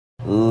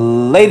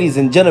Ladies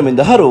and gentlemen,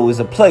 the huddle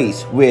is a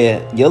place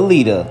where your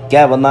leader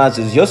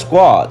galvanizes your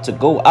squad to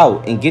go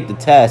out and get the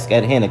task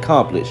at hand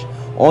accomplished.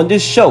 On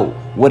this show,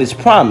 what is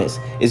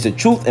promised is the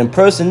truth and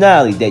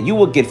personality that you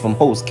will get from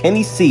host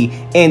Kenny C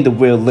and the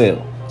Real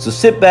Lil. So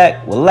sit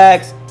back,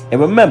 relax,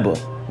 and remember,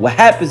 what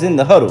happens in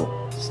the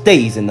huddle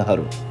stays in the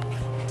huddle.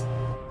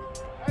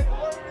 Hey, the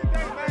word of the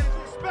day, man, is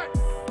respect.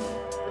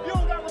 If you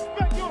don't got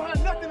respect, you don't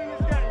have nothing in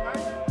this game,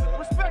 man.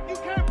 Respect, you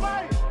can't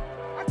buy it.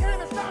 I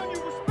can't assign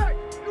you respect.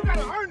 You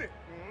gotta earn it.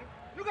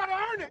 You gotta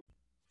earn it.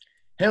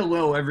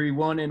 Hello,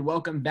 everyone, and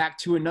welcome back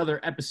to another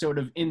episode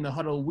of In the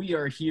Huddle. We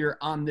are here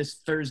on this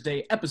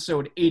Thursday,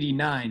 episode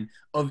 89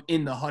 of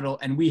In the Huddle,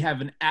 and we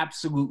have an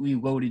absolutely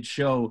loaded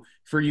show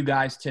for you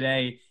guys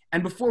today.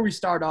 And before we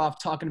start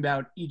off talking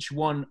about each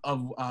one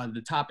of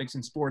the topics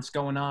in sports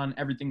going on,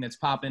 everything that's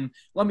popping,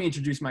 let me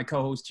introduce my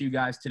co-host to you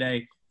guys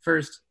today.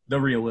 First, the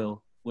Real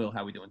Will. Will,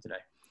 how we doing today?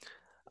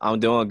 I'm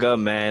doing good,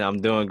 man. I'm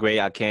doing great.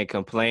 I can't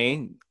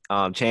complain.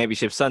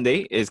 Championship Sunday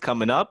is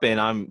coming up, and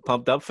I'm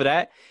pumped up for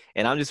that.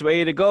 And I'm just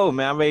ready to go,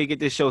 man. I'm ready to get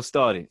this show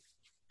started.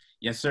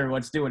 Yes, sir.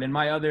 Let's do it. And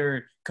my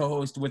other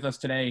co-host with us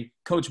today,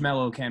 Coach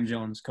Mello, Cam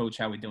Jones. Coach,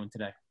 how we doing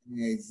today?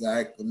 Hey,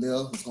 Zach,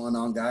 Lil, what's going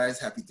on, guys?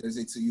 Happy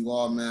Thursday to you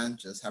all, man.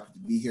 Just happy to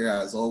be here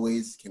as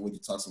always. Can't wait to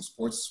talk some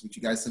sports with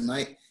you guys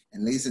tonight.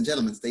 And ladies and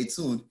gentlemen, stay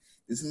tuned.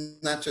 This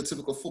is not your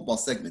typical football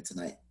segment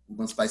tonight. We're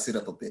going to spice it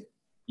up a bit.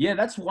 Yeah,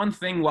 that's one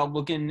thing while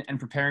looking and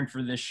preparing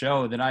for this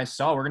show that I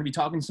saw. We're going to be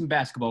talking some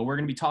basketball. We're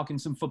going to be talking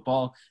some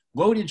football.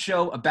 Loaded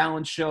show, a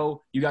balanced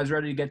show. You guys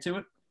ready to get to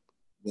it?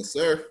 Yes,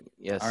 sir.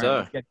 Yes, All right, sir.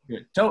 let's get to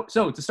it.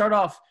 So to start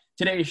off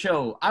today's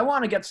show, I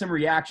want to get some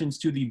reactions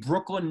to the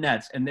Brooklyn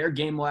Nets and their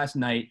game last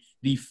night,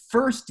 the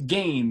first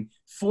game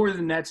for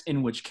the Nets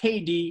in which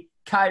KD,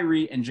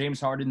 Kyrie, and James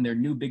Harden, their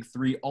new big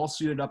three, all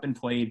suited up and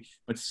played.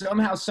 But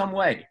somehow, some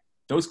way,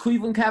 those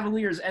Cleveland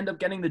Cavaliers end up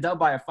getting the dub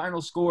by a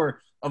final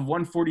score of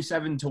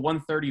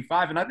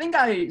 147-135. And I think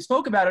I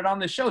spoke about it on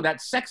the show. That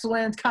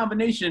Sexland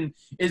combination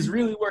is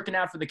really working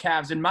out for the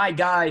Cavs. And my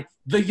guy,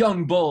 the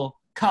young bull,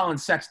 Colin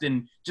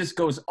Sexton, just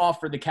goes off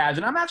for the Cavs.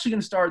 And I'm actually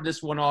going to start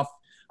this one off,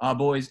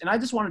 boys. And I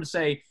just wanted to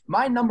say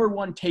my number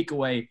one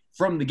takeaway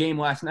from the game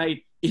last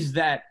night is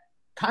that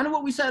kind of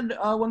what we said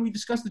when we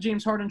discussed the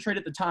James Harden trade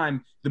at the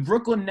time. The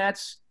Brooklyn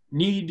Nets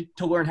need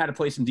to learn how to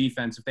play some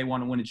defense if they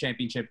want to win a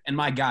championship. And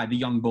my guy, the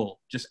young bull,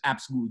 just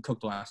absolutely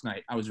cooked last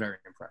night. I was very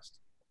impressed.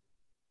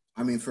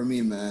 I mean, for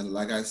me, man,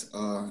 like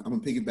I'm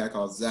going to piggyback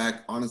off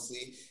Zach.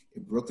 Honestly,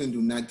 if Brooklyn do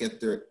not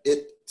get their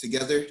it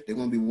together, they're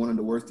going to be one of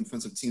the worst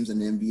defensive teams in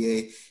the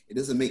NBA. It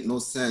doesn't make no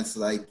sense.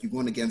 Like, you're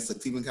going against the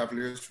Cleveland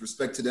Cavaliers,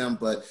 respect to them,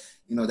 but,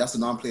 that's a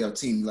non-playoff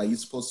team. Like, you're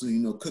supposed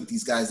to, cook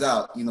these guys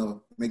out,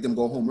 make them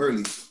go home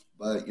early.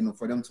 But,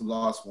 for them to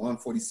lose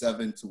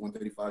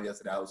 147-135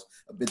 yesterday, I was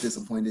a bit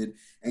disappointed.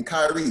 And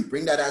Kyrie,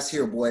 bring that ass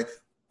here, boy.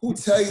 Who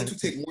tell you to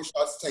take more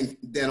shots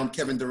than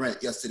Kevin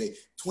Durant yesterday?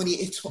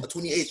 28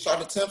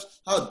 shot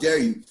attempts? How dare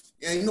you?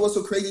 And you know what's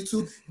so crazy,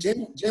 too?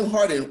 James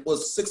Harden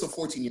was 6 of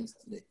 14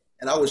 yesterday.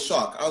 And I was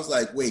shocked. I was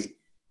like, wait,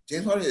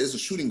 James Harden is a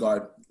shooting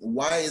guard.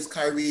 Why is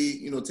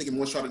Kyrie, taking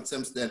more shot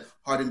attempts than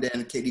Harden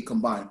and KD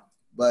combined?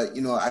 But,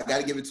 I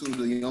got to give it to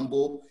the young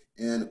bull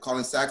and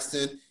Colin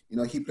Sexton.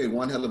 He played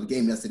one hell of a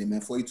game yesterday,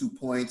 man. 42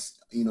 points,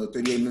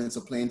 38 minutes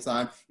of playing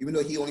time. Even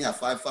though he only had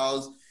 5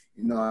 fouls,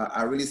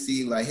 I really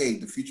see, like, hey,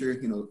 the future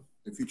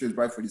is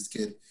bright for this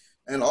kid.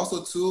 And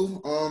also, too,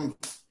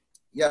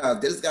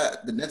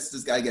 the Nets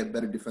just got to get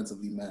better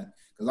defensively, man.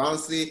 Because,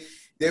 honestly,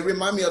 they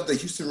remind me of the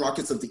Houston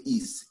Rockets of the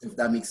East, if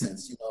that makes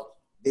sense.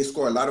 They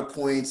score a lot of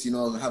points,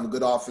 have a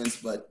good offense,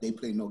 but they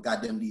play no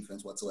goddamn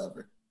defense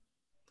whatsoever.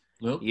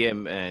 Will? Yeah,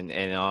 man.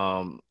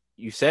 And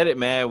you said it,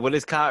 man. What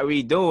is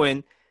Kyrie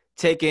doing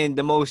taking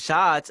the most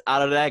shots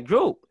out of that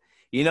group?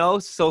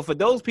 So for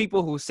those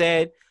people who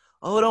said,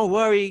 oh, don't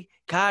worry,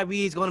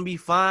 Kyrie is going to be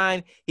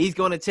fine. He's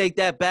going to take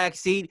that back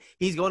seat.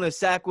 He's going to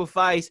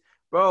sacrifice.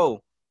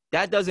 Bro,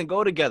 that doesn't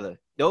go together.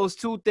 Those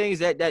two things,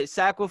 that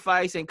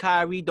sacrifice and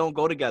Kyrie don't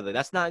go together.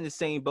 That's not in the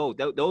same boat.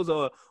 Those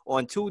are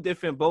on two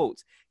different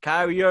boats.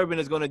 Kyrie Irving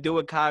is going to do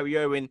what Kyrie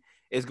Irving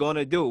is going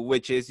to do,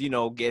 which is,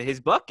 get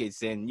his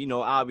buckets and,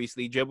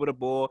 obviously dribble the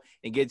ball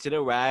and get to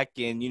the rack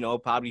and,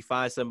 probably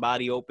find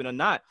somebody open or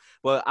not.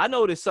 But I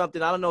noticed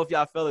something. I don't know if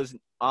y'all fellas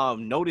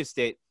noticed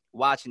it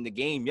watching the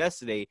game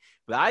yesterday,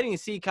 but I didn't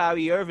see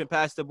Kyrie Irving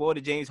pass the ball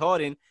to James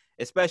Harden,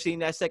 especially in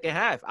that second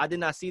half. I did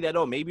not see that at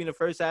all. Maybe in the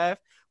first half,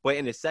 but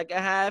in the second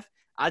half,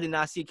 I did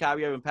not see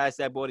Kyrie Irving pass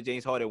that ball to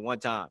James Harden one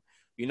time.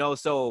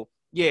 So,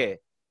 yeah,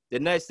 the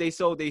Nets, they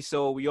sold.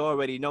 We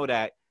already know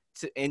that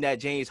in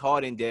that James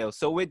Harden deal.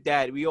 So, with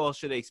that, we all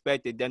should have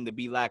expected them to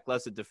be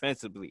lackluster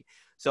defensively.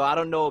 So, I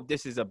don't know if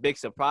this is a big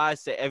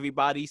surprise to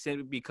everybody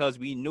simply because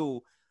we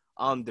knew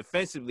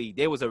defensively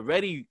they was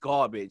already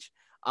garbage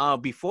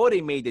before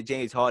they made the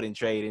James Harden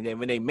trade. And then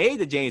when they made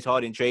the James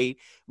Harden trade,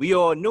 we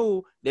all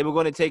knew they were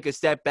going to take a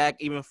step back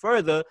even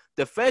further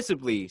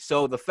defensively.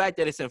 So, the fact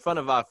that it's in front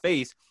of our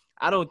face,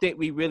 I don't think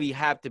we really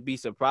have to be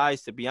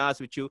surprised, to be honest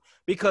with you,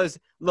 because,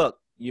 look,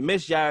 you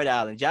miss Jared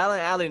Allen.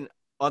 Jared Allen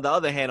on the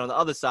other hand, on the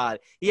other side,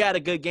 he had a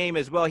good game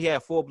as well. He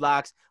had 4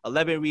 blocks,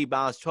 11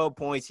 rebounds, 12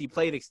 points. He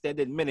played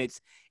extended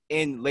minutes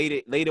in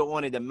later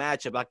on in the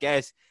matchup. I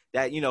guess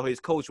that, his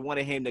coach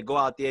wanted him to go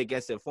out there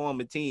against a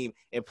former team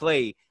and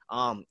play.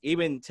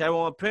 Even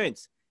Teron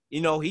Prince,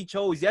 he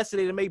chose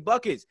yesterday to make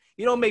buckets.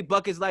 You don't make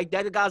buckets like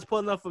that. The guy's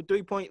pulling up from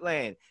three-point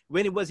land.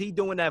 When was he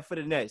doing that for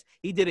the Nets?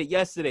 He did it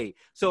yesterday.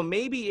 So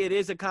maybe it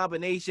is a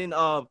combination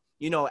of,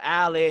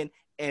 Allen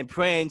and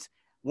Prince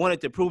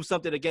wanted to prove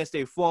something against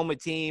their former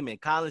team, and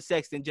Colin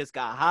Sexton just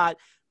got hot.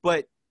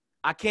 But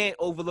I can't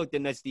overlook the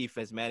Nets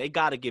defense, man. They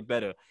got to get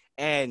better.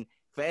 And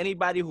for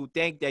anybody who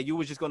think that you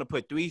was just going to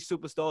put 3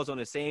 superstars on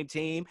the same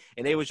team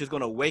and they was just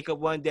going to wake up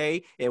one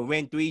day and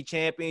win 3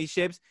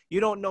 championships, you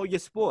don't know your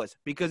sports,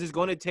 because it's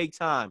going to take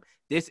time.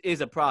 This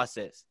is a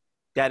process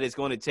that is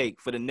going to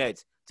take for the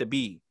Nets to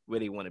be where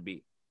they want to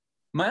be.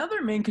 My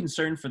other main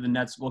concern for the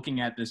Nets looking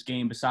at this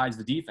game, besides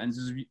the defense,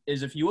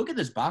 is if you look at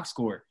this box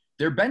score,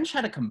 their bench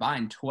had a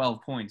combined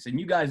 12 points. And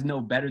you guys know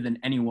better than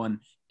anyone,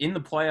 in the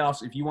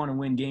playoffs, if you want to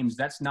win games,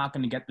 that's not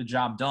going to get the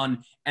job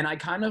done. And I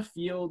kind of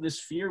feel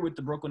this fear with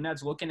the Brooklyn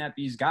Nets looking at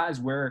these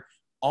guys where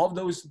all of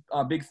those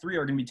big three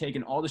are going to be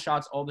taking all the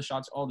shots.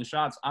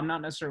 I'm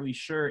not necessarily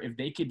sure if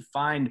they could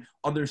find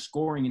other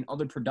scoring and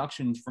other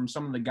productions from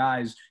some of the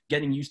guys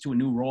getting used to a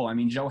new role. I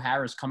mean, Joe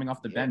Harris coming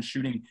off the bench,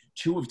 shooting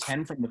 2 of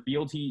 10 from the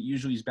field. He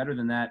usually is better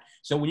than that.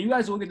 So when you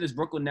guys look at this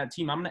Brooklyn Net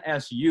team, I'm going to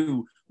ask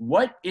you,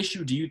 what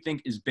issue do you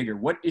think is bigger?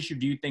 What issue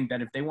do you think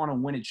that if they want to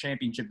win a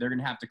championship, they're going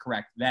to have to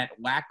correct? That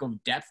lack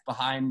of depth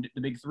behind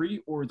the big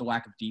three or the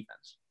lack of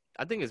defense?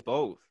 I think it's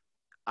both.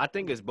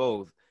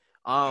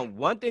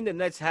 One thing the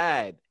Nets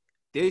had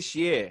this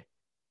year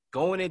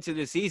going into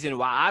the season,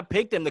 why I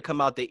picked them to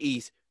come out the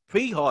East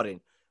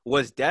pre-Harden,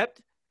 was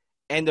depth,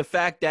 and the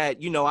fact that,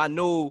 I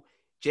knew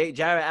Jared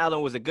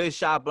Allen was a good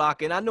shot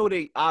blocker, and I know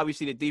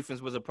obviously the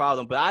defense was a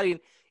problem, but I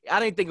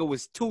didn't think it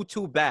was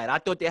too bad. I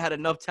thought they had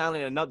enough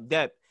talent, enough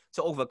depth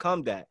to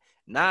overcome that.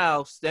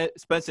 Now,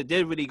 Spencer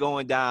Dinwiddie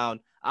going down.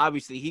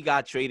 Obviously, he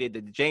got traded.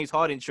 The James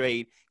Harden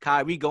trade,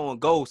 Kyrie going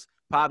ghost,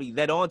 probably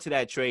led on to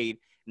that trade.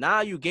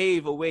 Now you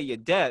gave away your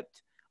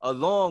depth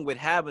along with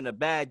having a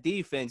bad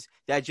defense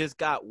that just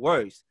got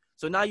worse.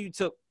 So now you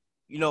took,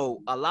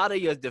 a lot of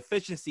your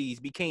deficiencies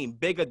became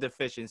bigger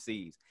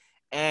deficiencies.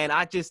 And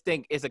I just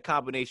think it's a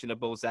combination of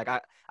both, Zach.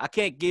 I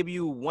can't give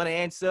you one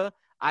answer.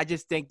 I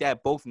just think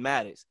that both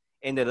matters.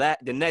 And the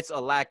Nets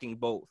are lacking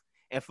both.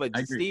 And for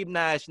Steve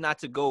Nash not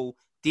to go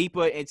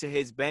deeper into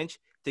his bench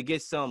to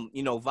get some,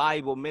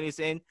 valuable minutes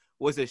in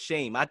was a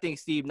shame. I think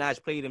Steve Nash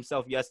played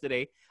himself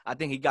yesterday. I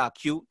think he got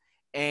cute.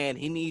 And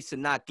he needs to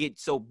not get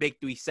so big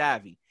three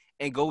savvy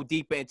and go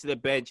deeper into the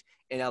bench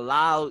and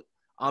allow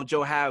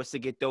Joe Harris to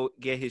get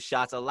his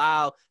shots,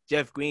 allow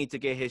Jeff Green to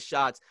get his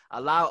shots,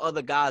 allow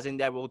other guys in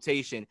that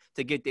rotation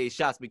to get their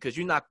shots, because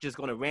you're not just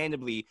going to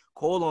randomly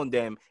call on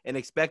them and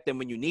expect them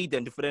when you need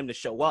them for them to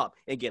show up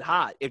and get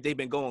hot if they've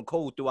been going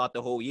cold throughout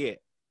the whole year.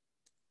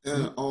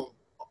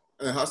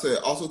 And I said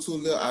also too,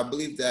 Lil, I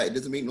believe that it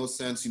doesn't make no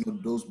sense.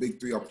 Those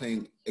big three are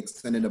playing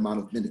extended amount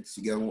of minutes.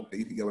 You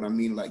get what I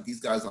mean? Like these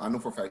guys, I know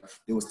for a fact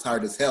they was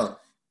tired as hell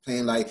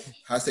playing. Like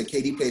I said,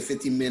 KD played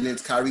 15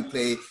 minutes, Kyrie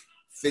played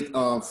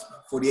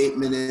 48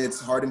 minutes,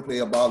 Harden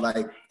played about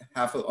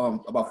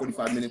about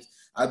 45 minutes.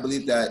 I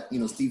believe that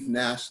Steve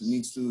Nash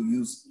needs to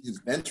use his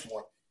bench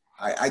more.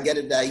 I get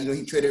it that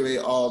he traded away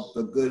all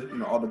the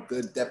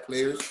good depth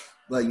players,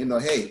 but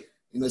hey.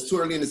 It's too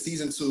early in the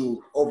season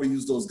to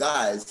overuse those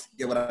guys.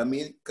 Get what I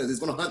mean? Because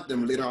it's going to hunt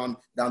them later on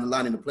down the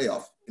line in the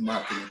playoff, in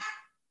my opinion.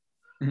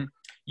 Mm-hmm.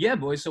 Yeah,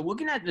 boys. So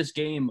looking at this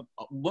game,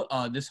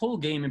 this whole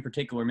game in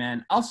particular,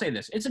 man, I'll say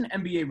this. It's an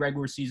NBA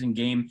regular season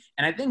game.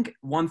 And I think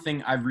one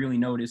thing I've really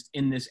noticed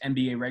in this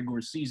NBA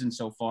regular season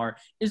so far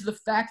is the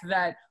fact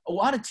that a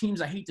lot of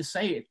teams, I hate to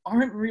say it,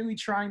 aren't really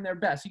trying their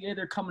best. Yeah,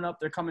 they're coming up,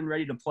 they're coming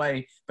ready to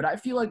play. But I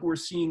feel like we're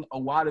seeing a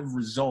lot of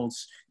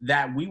results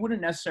that we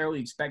wouldn't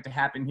necessarily expect to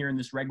happen here in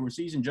this regular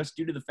season, just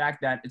due to the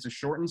fact that it's a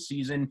shortened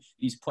season.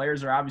 These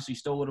players are obviously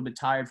still a little bit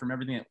tired from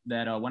everything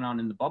that went on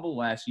in the bubble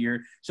last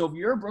year. So if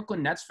you're a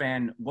Brooklyn Nets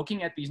fan,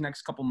 looking at these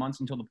next couple months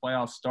until the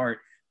playoffs start,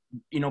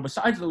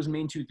 besides those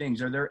main two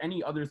things, are there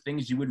any other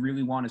things you would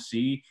really want to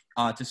see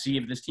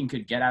if this team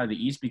could get out of the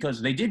East?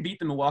 Because they did beat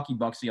the Milwaukee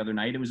Bucks the other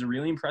night. It was a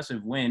really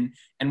impressive win.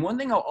 And one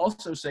thing I'll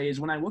also say is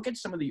when I look at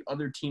some of the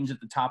other teams at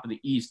the top of the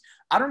East,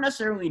 I don't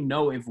necessarily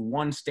know if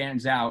one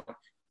stands out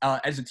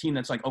as a team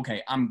that's like,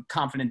 okay, I'm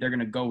confident they're going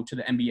to go to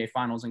the NBA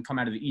Finals and come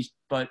out of the East.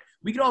 But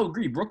we could all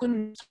agree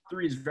Brooklyn's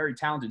three is very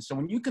talented. So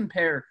when you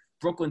compare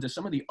Brooklyn to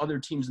some of the other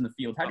teams in the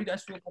field, how do you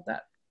guys feel about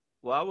that?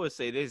 Well, I would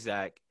say this,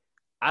 Zach.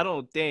 I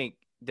don't think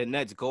the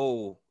Nets'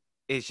 goal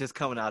is just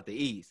coming out the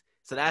East.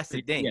 So that's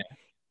the thing. Yeah.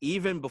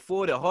 Even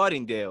before the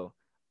Harden deal,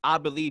 I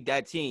believe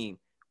that team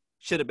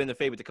should have been the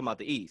favorite to come out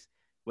the East.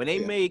 When they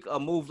make a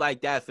move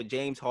like that for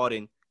James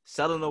Harden,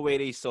 selling away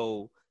their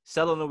soul,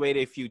 selling away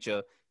their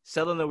future,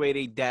 selling away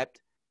their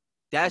depth,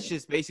 that's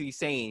just basically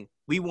saying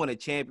we want a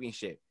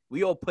championship.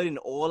 We are putting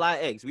all our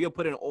eggs, we are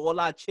putting all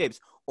our chips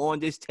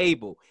on this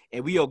table,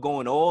 and we are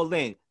going all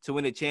in to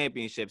win a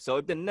championship. So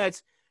if the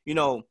Nets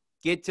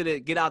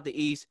get out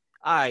the East.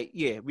 All right,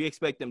 yeah, we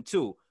expect them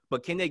too.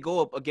 But can they go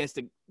up against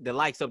the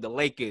likes of the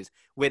Lakers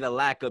with a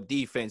lack of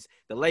defense?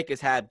 The Lakers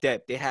have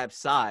depth. They have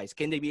size.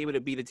 Can they be able to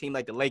beat a team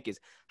like the Lakers?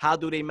 How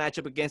do they match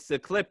up against the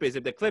Clippers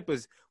if the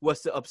Clippers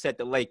was to upset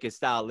the Lakers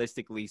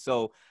stylistically?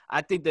 So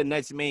I think the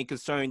Nets' main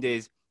concern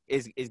is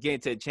getting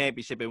to a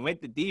championship. And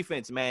with the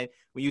defense, man,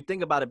 when you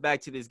think about it back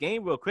to this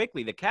game real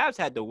quickly, the Cavs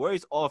had the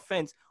worst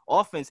offense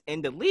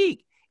in the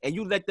league. And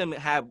you let them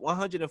have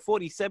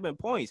 147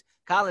 points.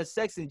 Colin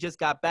Sexton just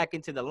got back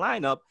into the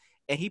lineup,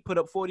 and he put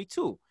up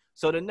 42.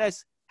 So the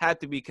Nets have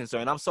to be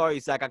concerned. I'm sorry,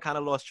 Zach. I kind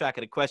of lost track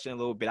of the question a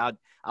little bit.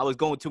 I was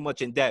going too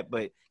much in depth.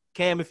 But,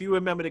 Cam, if you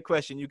remember the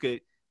question, you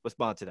could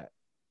respond to that.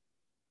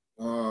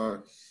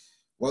 What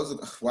was it?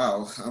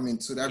 Wow. I mean,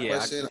 to that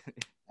question,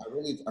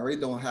 I really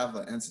don't have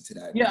an answer to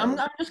that. Yeah, I'm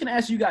just going to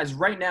ask you guys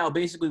right now.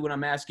 Basically, what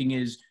I'm asking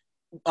is,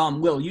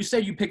 Will, you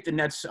said you picked the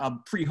Nets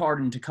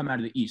pre-Harden to come out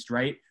of the East,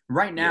 right?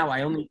 Right now,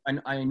 yeah.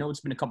 I know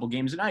it's been a couple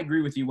games, and I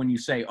agree with you when you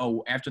say,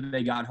 after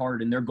they got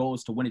Harden, their goal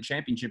is to win a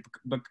championship.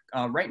 But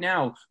right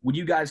now, would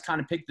you guys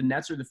kind of pick the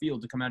Nets or the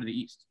Field to come out of the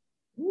East?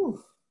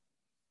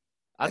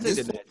 I take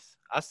the Nets.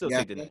 I still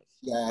take the Nets.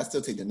 Yeah, I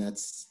still take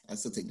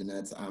the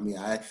Nets. I mean,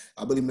 I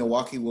believe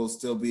Milwaukee will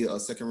still be a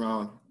second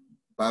round.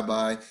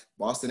 Bye-bye.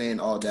 Boston ain't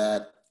all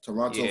that.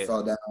 Toronto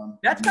fell down.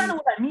 That's kind of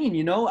what I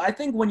mean, I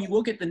think when you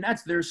look at the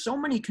Nets, there's so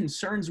many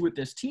concerns with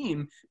this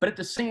team, but at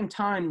the same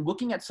time,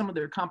 looking at some of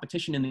their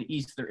competition in the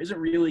East, there isn't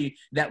really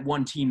that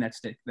one team that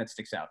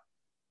sticks out.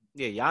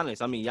 Yeah,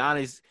 Giannis. I mean,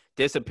 Giannis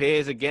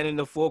disappears again in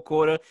the fourth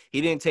quarter.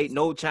 He didn't take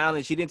no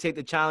challenge. He didn't take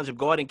the challenge of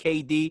guarding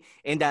KD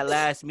in that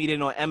last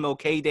meeting on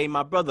MLK Day.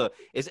 My brother,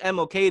 it's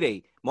MLK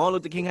Day. Martin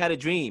Luther King had a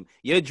dream.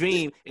 Your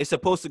dream is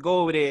supposed to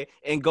go over there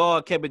and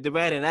guard Kevin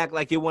Durant and act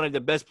like you're one of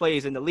the best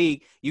players in the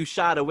league. You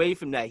shied away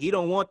from that. He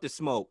don't want the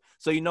smoke.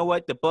 So you know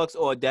what? The Bucks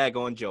are a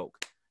daggone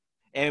joke.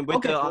 And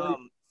with the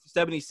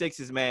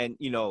 76ers, man,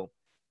 they're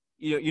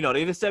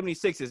the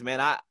 76ers,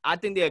 man. I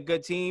think they're a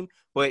good team,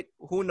 but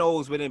who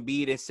knows with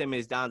Embiid and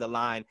Simmons down the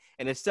line.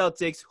 And the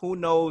Celtics, who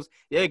knows?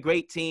 They're a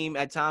great team.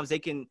 At times they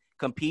can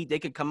compete. They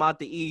can come out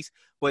the East.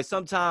 But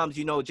sometimes,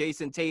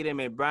 Jason Tatum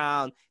and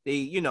Brown,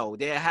 they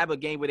have a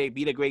game where they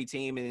beat a great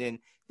team, and then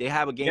they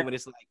have a game where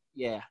it's like,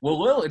 yeah. Well,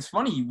 Will, it's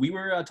funny. We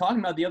were talking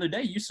about the other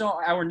day. You saw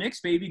our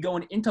Knicks, baby,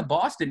 going into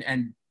Boston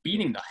and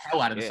beating the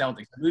hell out of the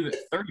Celtics. I believe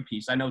it's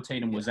 30-piece. I know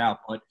Tatum was out,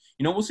 but,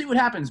 we'll see what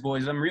happens,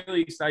 boys. I'm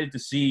really excited to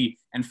see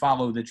and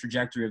follow the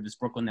trajectory of this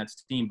Brooklyn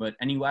Nets team. But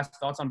any last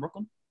thoughts on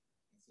Brooklyn?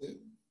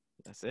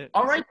 That's it.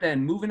 All right,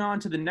 then. Moving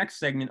on to the next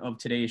segment of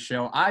today's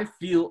show. I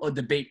feel a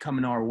debate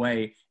coming our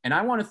way, and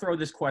I want to throw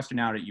this question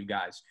out at you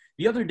guys.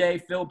 The other day,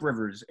 Philip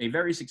Rivers, a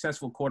very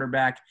successful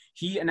quarterback,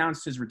 he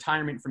announced his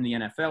retirement from the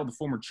NFL, the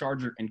former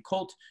Charger and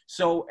Colt.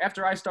 So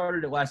after I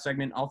started the last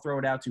segment, I'll throw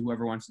it out to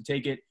whoever wants to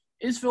take it.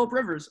 Is Philip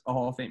Rivers a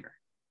Hall of Famer?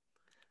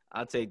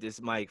 I'll take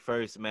this mic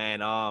first,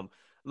 man.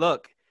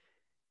 Look,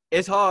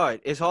 it's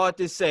hard. It's hard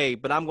to say,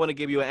 but I'm going to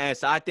give you an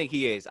answer. I think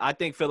he is. I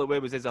think Philip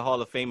Rivers is a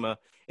Hall of Famer,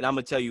 and I'm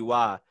going to tell you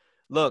why.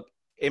 Look,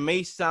 it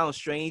may sound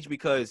strange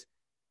because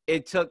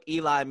it took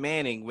Eli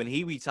Manning when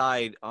he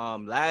retired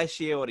last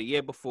year or the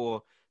year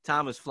before.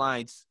 Time is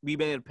flying. We've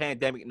been in a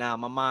pandemic now.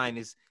 My mind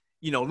is,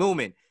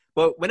 looming.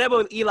 But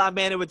whenever Eli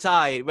Manning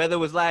retired, whether it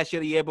was last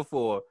year or the year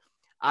before,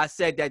 I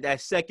said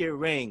that second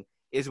ring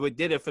is what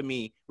did it for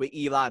me with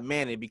Eli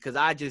Manning, because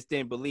I just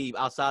didn't believe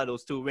outside of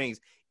those two rings,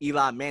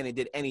 Eli Manning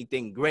did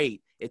anything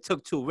great. It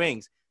took two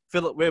rings.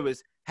 Philip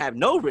Rivers have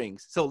no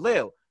rings. So,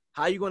 Lil,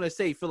 how you going to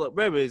say Philip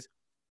Rivers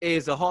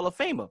is a Hall of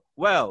Famer?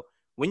 Well,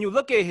 when you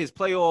look at his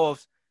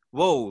playoffs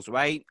woes,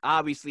 right,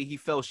 obviously he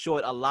fell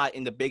short a lot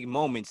in the big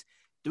moments.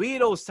 3 of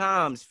those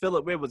times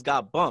Philip Rivers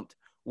got bumped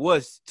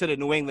was to the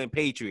New England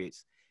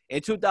Patriots.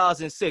 In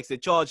 2006, the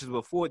Chargers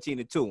were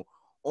 14-2.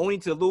 Only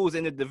to lose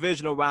in the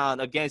divisional round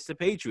against the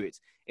Patriots.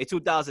 In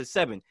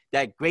 2007,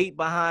 that great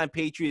behind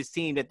Patriots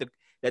team that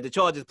the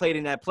Chargers played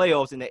in that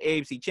playoffs in the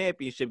AFC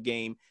Championship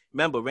game.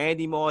 Remember,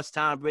 Randy Moss,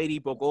 Tom Brady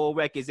broke all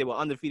records. They were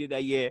undefeated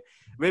that year.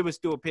 Rivers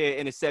threw a pair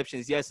of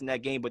interceptions, yes, in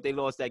that game, but they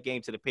lost that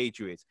game to the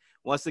Patriots.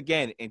 Once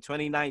again, in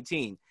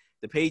 2019,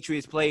 the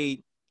Patriots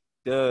played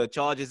the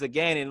Chargers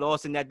again and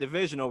lost in that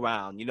divisional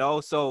round,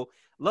 So,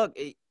 look,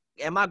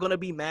 am I going to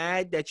be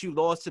mad that you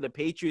lost to the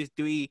Patriots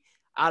 3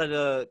 out of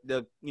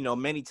the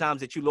many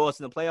times that you lost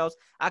in the playoffs?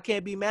 I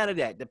can't be mad at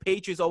that. The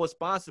Patriots are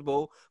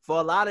responsible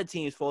for a lot of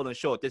teams falling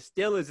short. The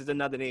Steelers is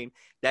another name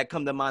that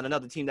come to mind,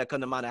 another team that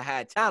come to mind that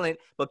had talent,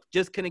 but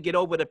just couldn't get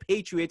over the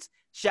Patriots'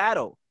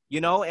 shadow,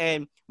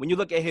 And when you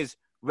look at his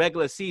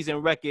regular season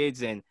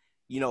records and,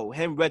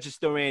 him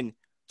registering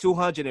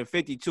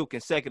 252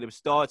 consecutive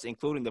starts,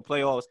 including the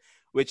playoffs,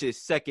 which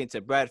is second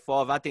to Brett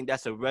Favre, I think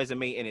that's a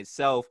resume in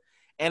itself.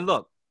 And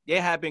look,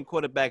 there have been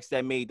quarterbacks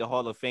that made the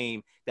Hall of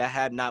Fame that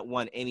have not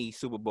won any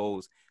Super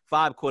Bowls.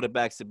 5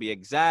 quarterbacks to be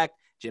exact: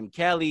 Jim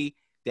Kelly,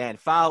 Dan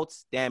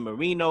Fouts, Dan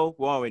Marino,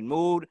 Warren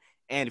Moon,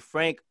 and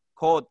Frank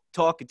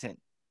Tarkenton.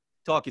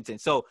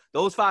 So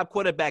those 5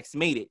 quarterbacks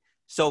made it.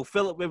 So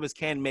Philip Rivers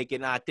can make it,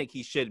 and I think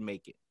he should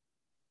make it.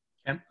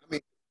 Ken? I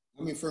mean,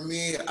 I mean, for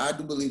me, I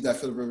do believe that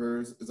Philip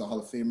Rivers is a Hall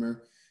of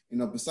Famer.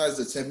 Besides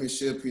the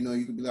championship,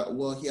 you could be like,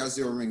 well, he has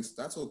 0 rings.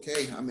 That's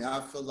okay. I mean, I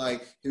feel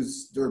like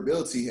his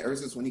durability, ever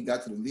since when he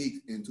got to the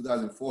league in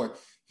 2004,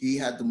 he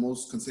had the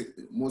most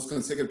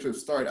consecutive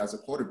start as a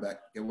quarterback.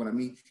 You know what I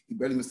mean? He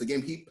barely missed a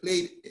game. He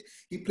played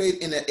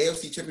in the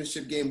AFC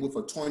Championship game with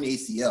a torn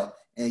ACL,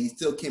 and he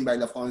still came back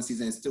the following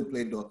season and still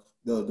played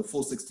the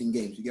full 16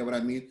 games. You get what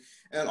I mean?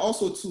 And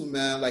also, too,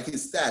 man, like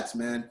his stats,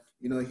 man.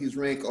 He's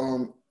ranked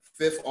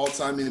 5th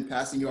all-time in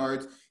passing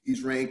yards.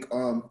 He's ranked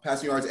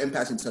passing yards and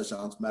passing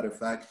touchdowns, matter of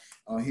fact.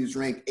 He's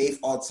ranked 8th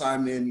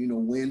all-time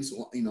in, wins,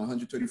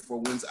 134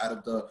 wins out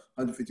of the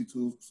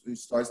 152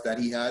 starts that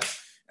he had.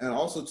 And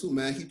also, too,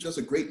 man, he's just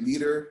a great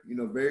leader,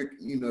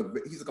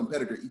 he's a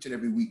competitor each and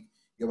every week.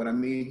 You know what I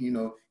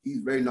mean?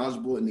 He's very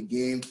knowledgeable in the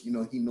game. He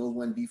knows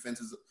when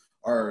defenses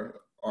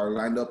are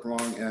lined up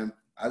wrong. And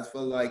I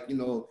feel like,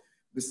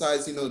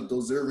 besides,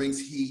 those 0 rings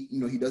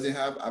he doesn't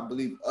have, I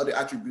believe other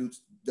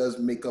attributes does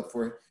make up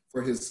for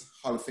his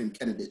Hall of Fame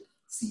candidate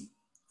seat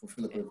for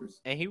Philip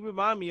Rivers. And he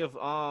remind me of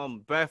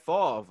Brett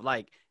Favre.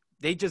 Like,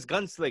 they just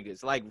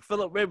gunslingers. Like,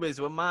 Philip Rivers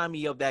remind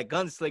me of that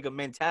gunslinger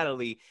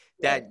mentality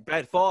that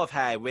Brett Favre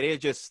had, where they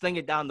just sling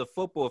it down the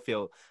football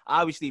field.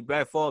 Obviously,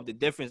 Brett Favre, the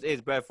difference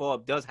is Brett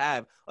Favre does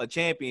have a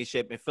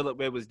championship and Philip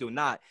Rivers do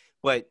not.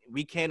 But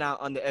we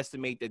cannot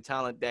underestimate the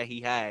talent that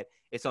he had.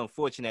 It's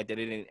unfortunate that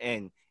it didn't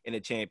end in a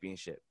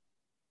championship.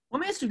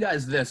 Let me ask you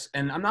guys this,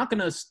 and I'm not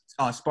going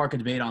to spark a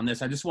debate on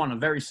this. I just want a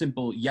very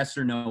simple yes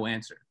or no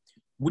answer.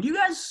 Would you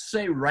guys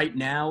say right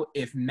now,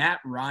 if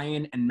Matt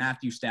Ryan and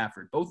Matthew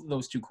Stafford, both of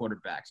those two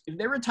quarterbacks, if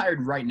they're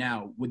retired right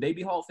now, would they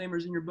be Hall of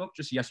Famers in your book?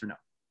 Just yes or no?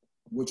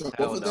 Which are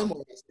both of them,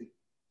 or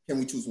can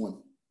we choose one?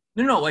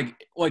 No, like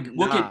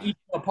look at each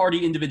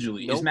party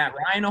individually. Nope. Is Matt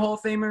Ryan a Hall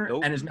of Famer?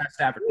 Nope. And is Matt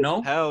Stafford?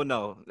 No? Hell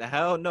no.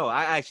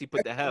 I actually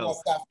put the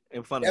hell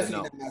in front of the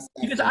no.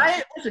 Because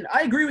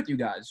I agree with you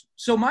guys.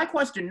 So my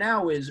question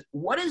now is,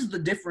 what is the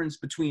difference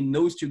between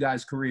those two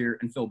guys' career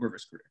and Phil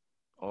Rivers' career?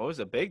 Oh, it's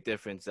a big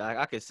difference.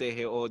 I could sit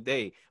here all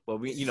day, but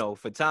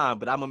for time,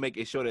 but I'm going to make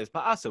it short as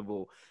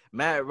possible.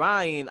 Matt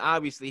Ryan,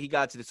 obviously, he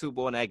got to the Super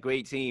Bowl on that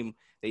great team.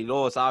 They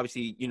lost,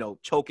 obviously,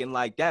 choking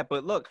like that.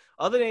 But look,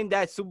 other than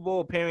that Super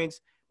Bowl appearance,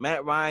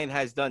 Matt Ryan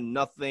has done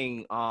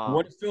nothing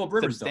what has Philip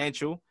Rivers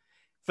substantial.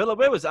 Philip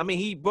Rivers, I mean,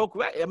 he broke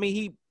 –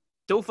 he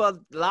threw for a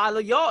lot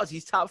of yards.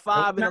 He's top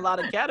 5 in a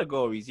lot of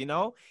categories, And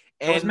so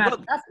Matt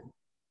Stafford.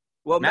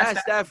 Well, Matt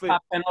Stafford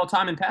top 10 all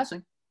time in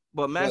passing.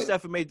 But Matt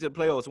Stafford made the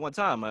playoffs one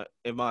time. Right?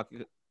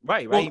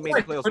 He made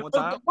the playoffs one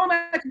time. Going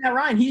back to Matt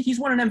Ryan, he's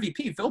won an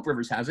MVP. Philip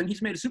Rivers hasn't.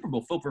 He's made a Super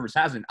Bowl. Philip Rivers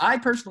hasn't. I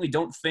personally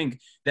don't think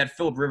that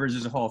Philip Rivers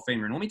is a Hall of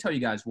Famer, and let me tell you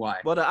guys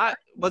why.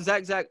 But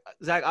Zach,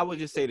 I would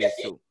just say this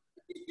too,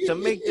 to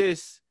make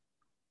this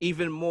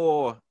even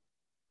more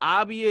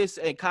obvious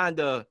and kind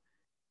of,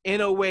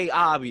 in a way,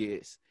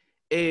 obvious,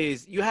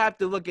 is you have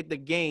to look at the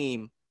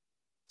game.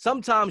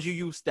 Sometimes you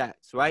use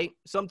stats, right?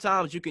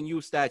 Sometimes you can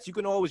use stats. You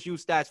can always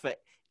use stats for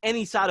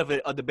any side of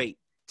a debate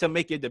to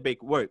make your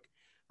debate work.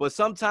 But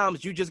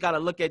sometimes you just got to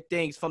look at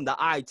things from the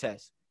eye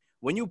test.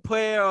 When you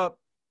pair up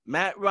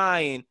Matt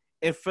Ryan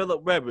and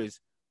Philip Rivers,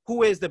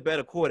 who is the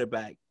better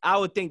quarterback? I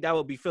would think that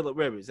would be Philip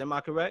Rivers. Am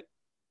I correct?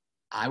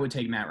 I would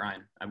take Matt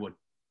Ryan. I would.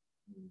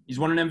 He's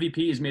won an MVP.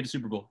 He's made a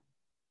Super Bowl.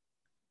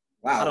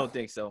 Wow. I don't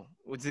think so.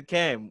 What's it,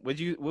 Cam? What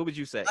would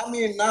you say? I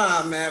mean,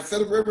 nah, man.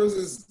 Philip Rivers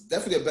is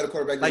definitely a better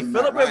quarterback than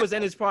Philip Matt Rivers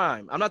Ryan. in his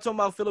prime. I'm not talking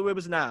about Philip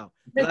Rivers now.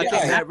 Hey, I think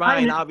Matt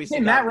Ryan obviously.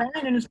 Hey, Matt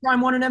Ryan in his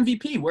prime won an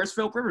MVP. Where's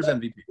Philip Rivers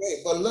MVP? Wait,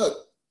 but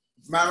look,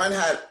 Matt Ryan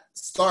had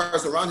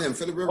stars around him.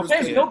 Philip Rivers.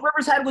 Okay, Philip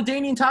Rivers had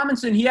LaDainian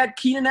Tomlinson. He had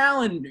Keenan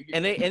Allen.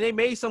 And they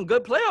made some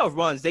good playoff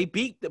runs. They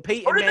beat the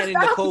Peyton Manning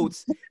and the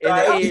Colts in the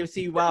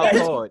AFC wild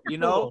card,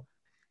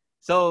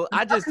 So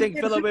I just think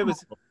Philip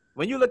Rivers,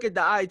 when you look at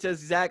the eye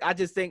test, Zach, I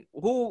just think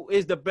who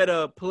is the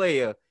better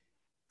player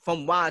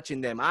from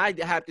watching them? I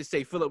have to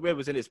say Philip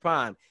Rivers in his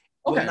prime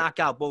will knock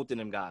out both of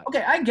them guys.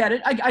 Okay, I get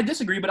it. I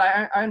disagree, but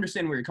I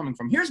understand where you're coming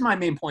from. Here's my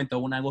main point, though,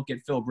 when I look at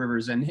Philip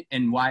Rivers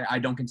and why I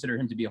don't consider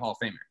him to be a Hall of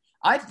Famer.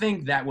 I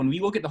think that when we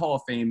look at the Hall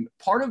of Fame,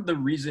 part of the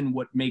reason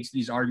what makes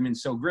these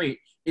arguments so great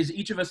is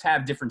each of us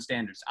have different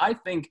standards. I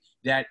think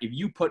that if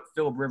you put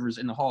Philip Rivers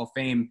in the Hall of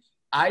Fame,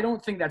 I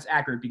don't think that's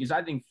accurate because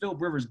I think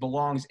Philip Rivers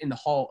belongs in the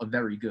Hall of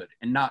Very Good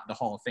and not the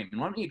Hall of Fame. And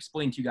let me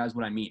explain to you guys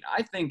what I mean.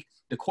 I think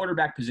the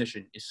quarterback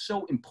position is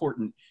so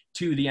important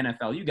to the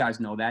NFL. You guys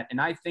know that. And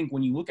I think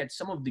when you look at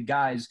some of the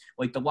guys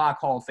like the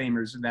Lock Hall of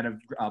Famers that have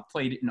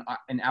played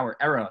in our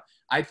era,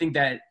 I think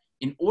that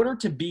in order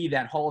to be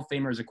that Hall of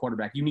Famer as a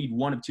quarterback, you need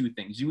one of two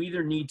things. You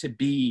either need to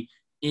be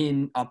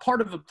in a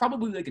part of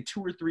probably like a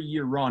 2 or 3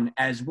 year run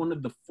as one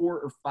of the 4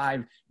 or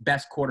 5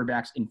 best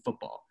quarterbacks in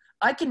football.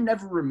 I can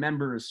never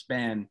remember a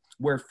span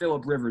where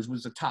Philip Rivers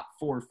was a top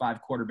 4 or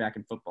 5 quarterback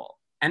in football.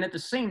 And at the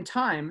same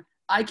time,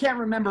 I can't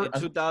remember. In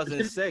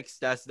 2006,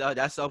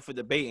 that's up for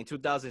debate. In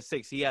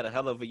 2006, he had a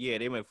hell of a year.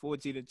 They went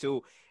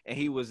 14-2, and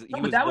he was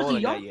But that was a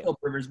balling young that year. Philip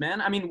Rivers,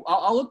 man. I mean,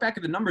 I'll look back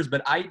at the numbers,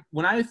 but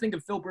when I think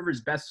of Philip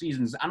Rivers' best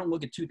seasons, I don't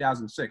look at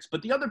 2006.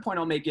 But the other point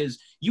I'll make is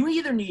you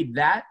either need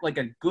that, like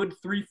a good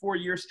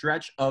 3-4 year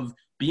stretch of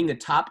being a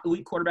top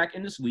elite quarterback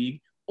in this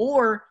league,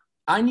 or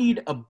I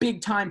need a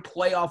big time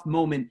playoff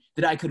moment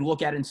that I could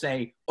look at and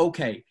say,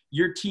 okay,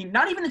 your team,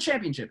 not even a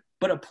championship,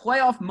 but a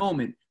playoff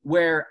moment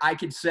where I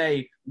could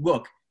say,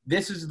 look,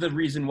 this is the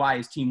reason why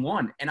his team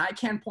won. And I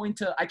can't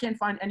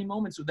find any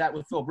moments of that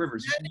with Philip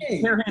Rivers. You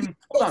compare him,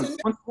 hold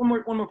on,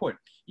 one more point.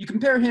 You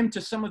compare him to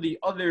some of the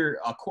other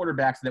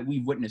quarterbacks that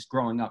we've witnessed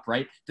growing up,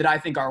 right, that I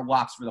think are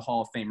locks for the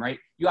Hall of Fame, right?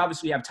 You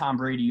obviously have Tom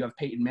Brady, you have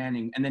Peyton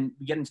Manning, and then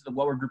we get into the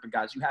lower group of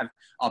guys. You have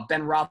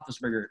Ben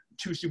Roethlisberger,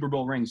 2 Super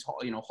Bowl rings,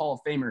 Hall of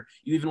Famer.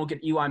 You even look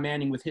at Eli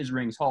Manning with his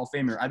rings, Hall of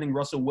Famer. I think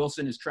Russell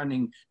Wilson is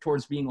trending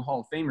towards being a Hall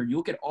of Famer. You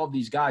look at all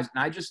these guys,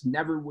 and I just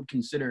never would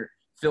consider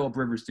Philip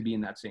Rivers to be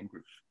in that same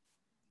group.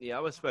 Yeah,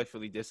 I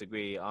respectfully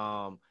disagree.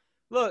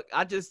 Look,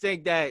 I just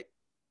think that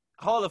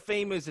Hall of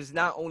Famers is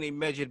not only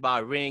measured by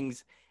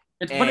rings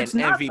and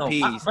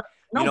MVPs.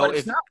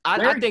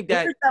 I think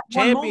that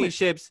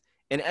championships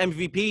and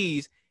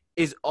MVPs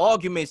is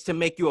arguments to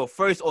make you a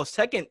first or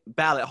second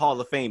ballot Hall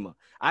of Famer.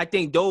 I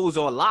think those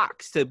are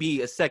locks to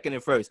be a second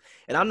and first.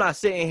 And I'm not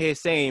sitting here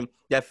saying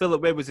that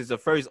Philip Rivers is a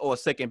first or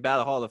second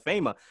ballot Hall of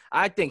Famer.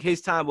 I think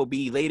his time will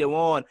be later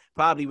on,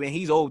 probably when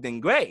he's old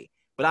and gray.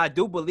 But I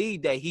do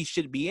believe that he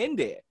should be in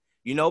there,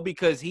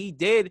 because he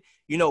did,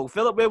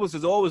 Philip Rivers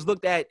was always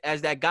looked at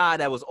as that guy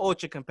that was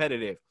ultra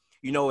competitive,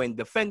 and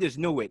defenders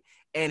knew it.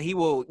 And he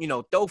will,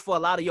 throw for a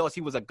lot of yards. He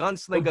was a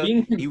gunslinger.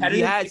 He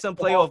had some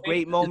playoff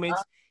great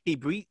moments. He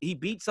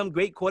beat some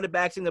great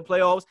quarterbacks in the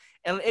playoffs.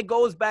 And it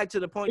goes back to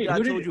the point that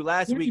I told you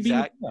last week,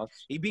 Zach.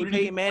 He beat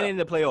Peyton Manning in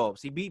the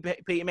playoffs. He beat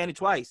Peyton Manning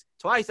twice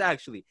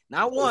actually.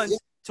 Not once,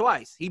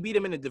 twice. He beat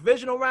him in the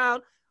divisional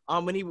round.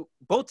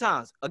 Both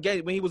times,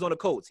 again, when he was on the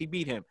Colts, he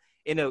beat him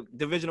in a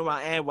divisional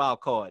round and wild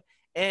card.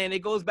 And it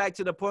goes back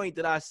to the point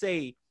that I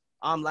say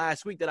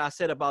last week that I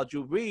said about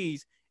Drew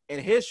Brees and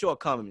his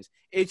shortcomings.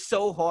 It's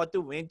so hard to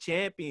win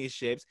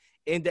championships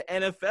in the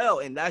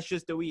NFL, and that's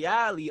just the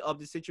reality of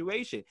the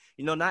situation.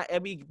 Not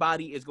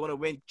everybody is going to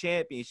win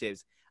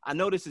championships. I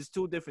know this is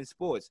 2 different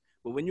sports,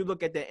 but when you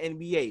look at the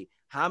NBA,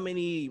 how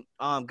many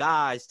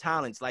guys,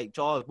 talents like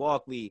Charles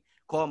Barkley,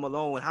 Karl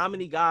Malone, how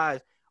many guys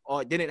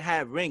didn't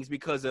have rings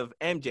because of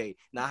MJ?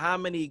 Now, how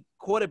many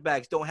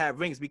quarterbacks don't have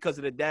rings because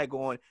of the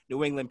daggone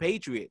New England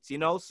Patriots?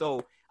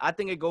 So I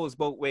think it goes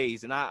both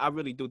ways, and I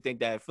really do think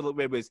that Philip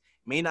Rivers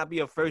may not be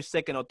a first,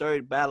 second, or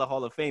third ballot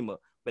Hall of Famer,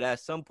 but at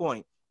some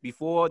point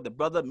before the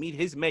brother meet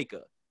his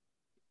maker,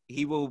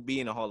 he will be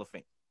in the Hall of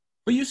Fame.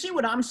 But you see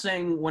what I'm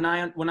saying when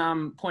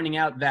I'm pointing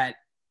out that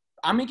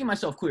I'm making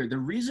myself clear. The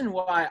reason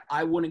why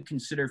I wouldn't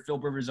consider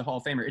Philip Rivers a Hall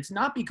of Famer, it's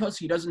not because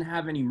he doesn't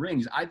have any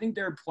rings. I think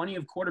there are plenty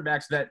of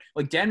quarterbacks that,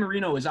 like Dan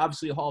Marino is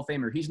obviously a Hall of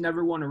Famer. He's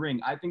never won a ring.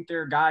 I think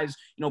there are guys,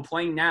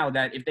 playing now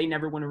that if they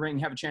never win a ring,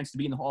 have a chance to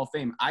be in the Hall of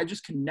Fame. I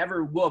just can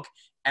never look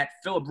at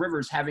Philip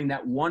Rivers having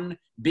that one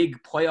big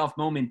playoff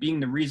moment being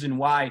the reason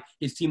why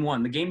his team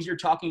won. The games you're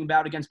talking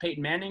about against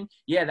Peyton Manning,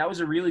 yeah, that was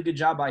a really good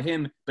job by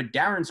him. But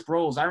Darren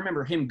Sproles, I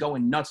remember him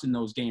going nuts in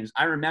those games.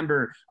 I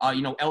remember,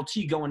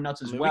 LT going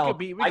nuts as well.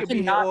 We could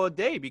be here all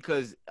day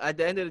because at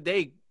the end of the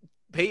day,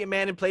 Peyton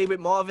Manning played with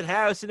Marvin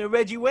Harrison and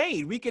Reggie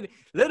Wayne. We could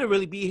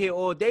literally be here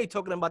all day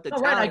talking about the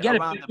talent I get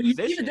around it. the You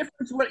position. see the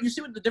difference. You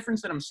see what the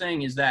difference that I'm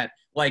saying is that,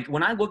 like,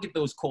 when I look at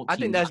those Colts teams,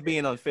 I think that's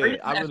being unfair.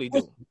 I really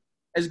do.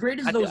 As great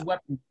as those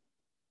weapons.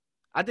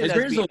 I think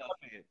that's being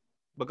unfair.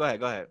 But go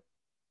ahead.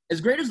 As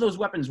great as those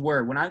weapons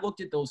were, when I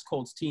looked at those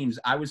Colts teams,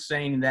 I was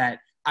saying that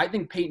I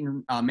think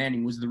Peyton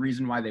Manning was the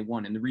reason why they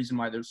won and the reason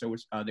why they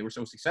were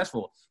so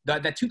successful.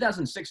 That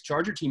 2006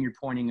 Charger team you're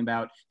pointing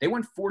about, they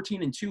went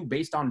 14-2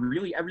 based on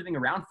really everything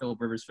around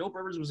Philip Rivers. Philip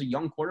Rivers was a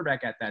young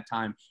quarterback at that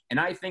time. And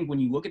I think when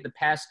you look at the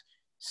past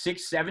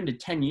 6, 7 to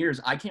 10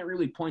 years, I can't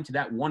really point to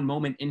that one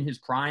moment in his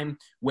prime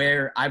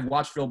where I've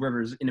watched Philip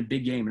Rivers in a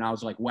big game and I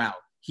was like, wow,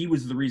 he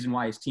was the reason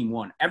why his team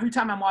won. Every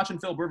time I'm watching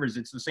Philip Rivers,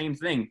 it's the same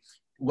thing.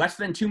 Less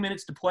than 2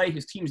 minutes to play,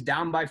 his team's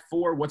down by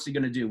 4. What's he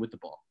going to do with the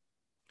ball?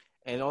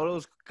 And all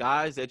those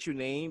guys that you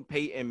named,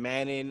 Peyton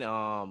Manning,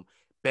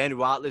 Ben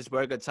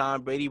Roethlisberger,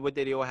 Tom Brady, what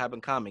did they all have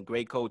in common?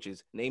 Great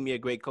coaches. Name me a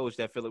great coach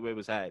that Philip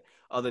Rivers had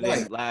other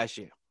than last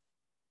year.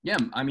 Yeah,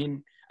 I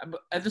mean,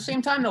 at the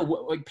same time, though,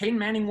 like Peyton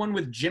Manning won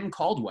with Jim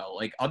Caldwell.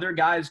 Like other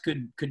guys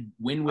could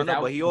win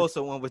without. But he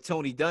also won with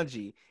Tony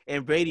Dungy,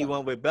 and Brady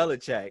won with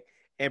Belichick,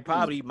 and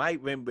probably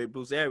might win with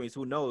Bruce Arians.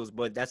 Who knows?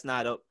 But that's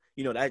not up.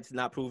 That's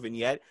not proven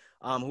yet.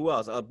 Who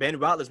else? Ben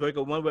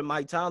Roethlisberger won with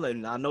Mike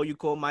Tomlin. I know you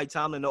call Mike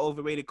Tomlin an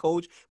overrated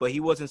coach, but he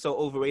wasn't so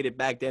overrated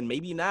back then.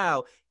 Maybe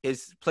now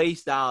his play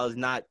style is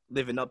not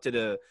living up to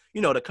the,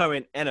 the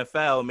current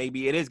NFL.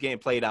 Maybe it is getting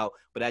played out.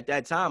 But at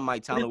that time,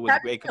 Mike Tomlin was a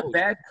great coach. A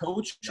bad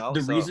coach,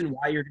 reason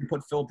why you're going to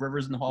put Philip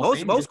Rivers in the Hall of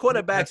Fame. Most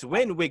quarterbacks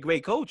win with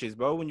great coaches,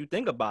 bro, when you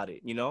think about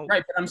it,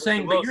 Right, but I'm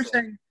saying, but you're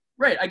saying,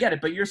 right, I get it.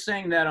 But you're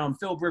saying that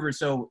Philip Rivers,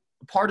 so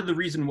part of the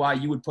reason why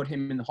you would put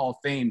him in the Hall of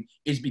Fame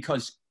is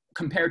because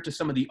compared to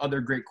some of the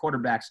other great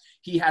quarterbacks,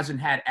 he hasn't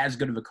had as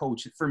good of a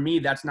coach. For me,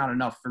 that's not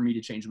enough for me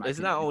to change my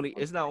opinion.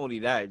 It's not only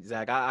that,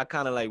 Zach. I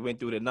kind of like went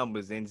through the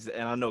numbers and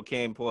I know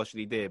Cam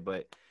partially did,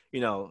 but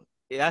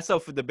that's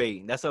up for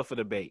debate. That's up for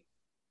debate.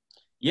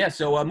 Yeah,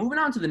 so moving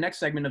on to the next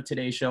segment of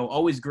today's show.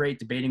 Always great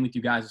debating with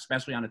you guys,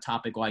 especially on a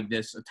topic like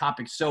this, a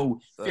topic so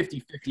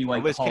 50-50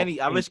 like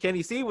I wish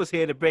Kenny C was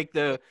here to break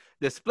the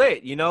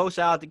split, Shout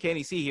out to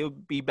Kenny C. He'll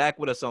be back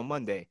with us on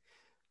Monday.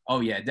 Oh,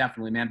 yeah,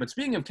 definitely, man. But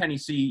speaking of Kenny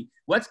C,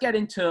 let's get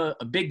into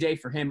a big day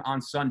for him on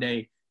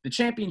Sunday, the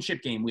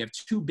championship game. We have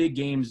two big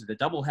games, the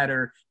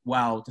doubleheader.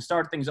 While to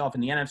start things off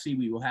in the NFC,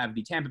 we will have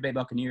the Tampa Bay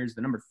Buccaneers,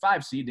 the number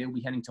 5 seed. They will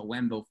be heading to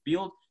Lambeau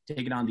Field,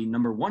 taking on the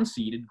number 1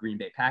 seeded Green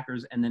Bay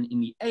Packers. And then in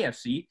the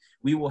AFC,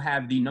 we will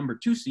have the number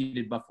 2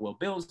 seeded Buffalo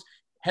Bills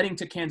heading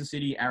to Kansas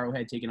City,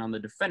 Arrowhead, taking on the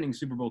defending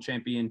Super Bowl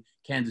champion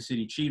Kansas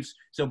City Chiefs.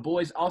 So,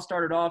 boys, I'll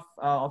start it off.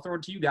 I'll throw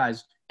it to you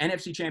guys.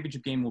 NFC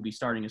Championship game will be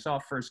starting us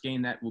off. First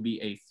game, that will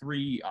be a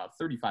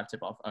 3:35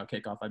 tip-off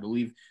kickoff, I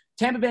believe.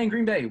 Tampa Bay and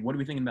Green Bay, what are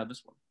we thinking about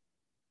this one?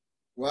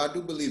 Well, I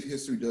do believe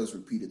history does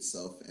repeat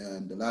itself.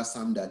 And the last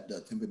time that the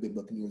Tampa Bay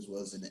Buccaneers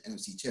was in the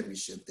NFC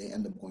Championship, they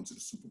ended up going to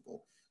the Super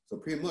Bowl. So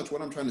pretty much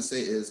what I'm trying to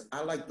say is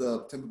I like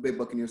the Tampa Bay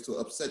Buccaneers to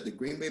upset the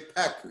Green Bay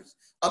Packers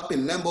up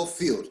in Lambeau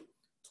Field,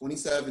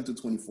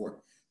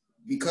 27-24.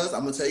 Because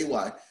I'm going to tell you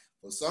why.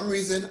 For some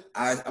reason,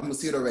 I'm going to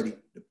see it already.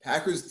 The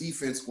Packers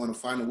defense want to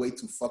find a way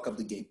to fuck up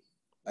the game.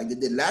 Like they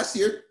did last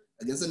year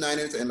against the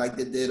Niners and like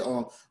they did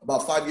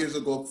about 5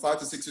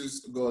 to 6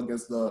 years ago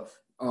against the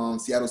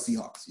Seattle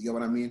Seahawks. You get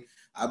what I mean?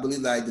 I believe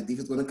like the defense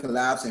is going to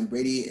collapse and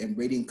Brady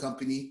and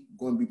company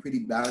going to be pretty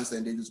balanced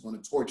and they're just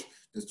going to torch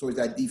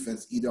that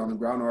defense either on the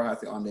ground or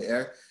on the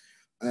air.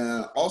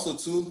 Also,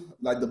 too,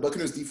 like the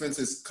Buccaneers defense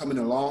is coming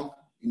along,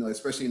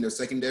 especially in their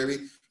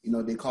secondary.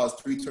 They caused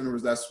 3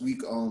 turnovers last week.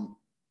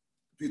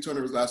 3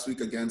 turnovers last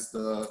week against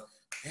the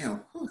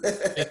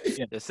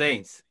the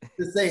Saints.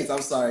 The Saints.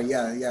 I'm sorry.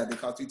 Yeah. They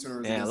caused 3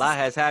 turnovers. Yeah, a lot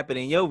has happened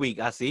in your week.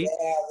 I see.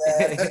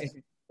 Yeah,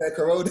 that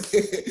corroded.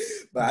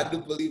 But I do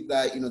believe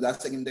that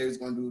that secondary is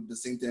going to do the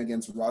same thing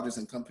against Rodgers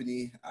and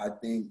company. I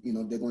think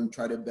they're going to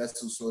try their best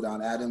to slow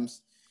down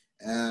Adams,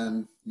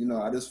 and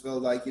I just feel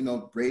like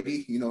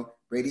Brady.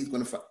 Brady's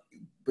going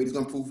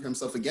to prove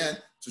himself again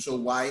to show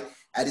why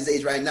at his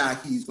age right now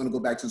he's going to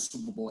go back to the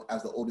Super Bowl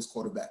as the oldest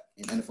quarterback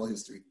in NFL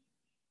history.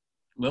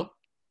 Will?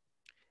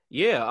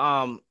 Yeah,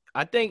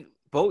 I think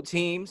both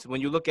teams,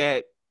 when you look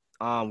at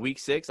week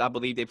 6, I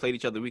believe they played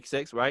each other week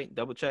 6, right?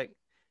 Double check,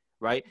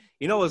 right?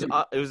 It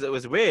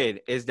was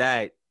weird is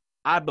that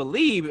I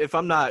believe, if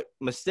I'm not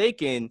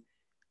mistaken,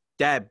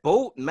 that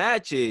both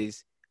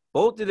matches,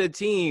 both of the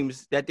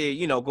teams that they,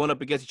 going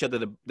up against each other,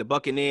 the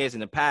Buccaneers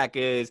and the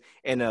Packers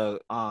and the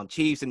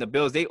Chiefs and the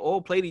Bills, they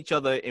all played each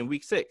other in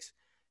week 6.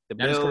 The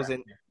Bills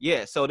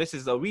so this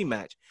is a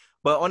rematch.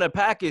 But on the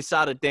Packers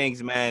side of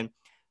things, man,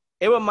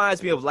 it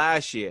reminds me of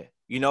last year,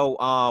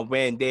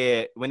 when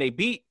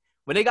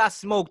they got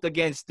smoked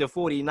against the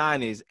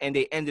 49ers and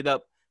they ended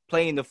up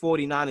playing the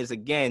 49ers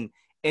again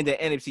in the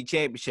NFC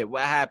Championship.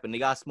 What happened? They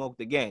got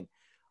smoked again.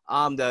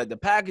 The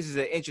Packers is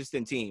an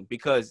interesting team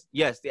because,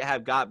 yes, they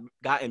have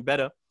gotten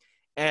better.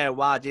 And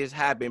Rodgers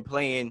have been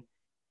playing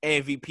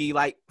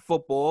MVP-like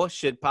football,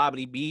 should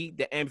probably be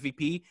the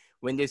MVP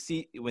when this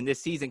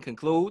season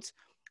concludes.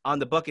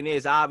 The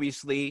Buccaneers,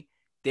 obviously,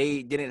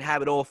 they didn't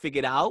have it all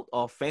figured out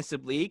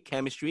offensively,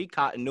 chemistry,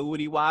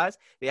 continuity-wise.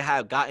 They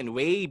have gotten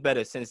way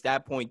better since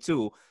that point,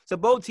 too. So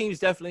both teams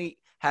definitely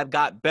have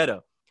got better.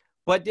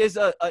 But there's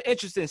an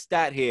interesting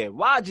stat here.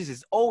 Rodgers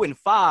is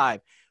 0-5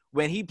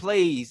 when he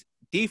plays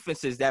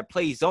defenses that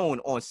play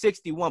zone on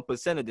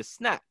 61% of the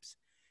snaps.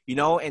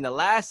 And the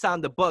last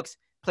time the Bucs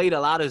played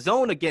a lot of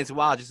zone against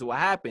Rodgers, what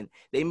happened?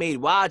 They made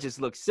Rodgers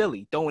look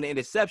silly, throwing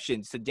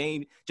interceptions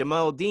to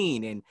Jamal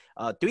Dean, and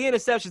 3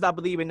 interceptions, I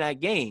believe, in that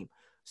game.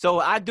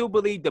 So I do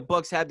believe the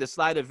Bucs have the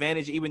slight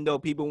advantage, even though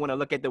people want to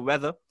look at the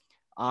weather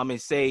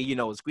and say,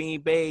 it's Green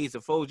Bay, it's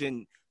a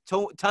frozen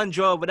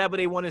tundra, whatever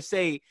they want to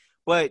say.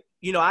 But,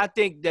 I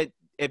think that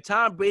if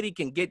Tom Brady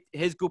can get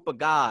his group of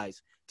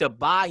guys to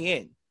buy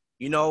in,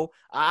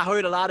 I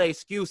heard a lot of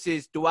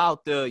excuses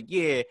throughout the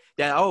year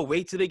that,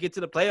 wait till they get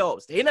to the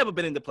playoffs. They never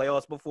been in the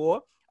playoffs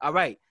before. All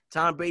right,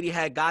 Tom Brady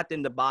had got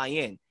them to buy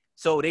in.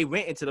 So they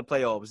went into the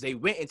playoffs. They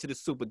went into the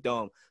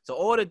Superdome. So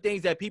all the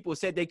things that people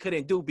said they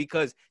couldn't do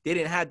because they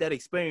didn't have that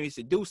experience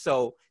to do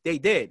so, they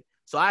did.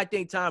 So I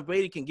think Tom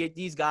Brady can get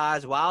these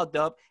guys riled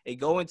up and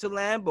go into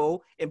Lambeau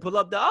and pull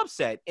up the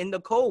upset in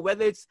the cold,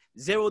 whether it's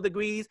 0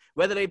 degrees,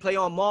 whether they play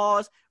on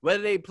Mars,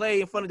 whether they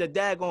play in front of the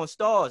daggone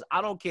stars.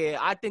 I don't care.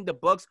 I think the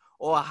Bucs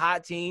are a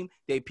hot team.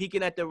 They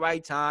peaking at the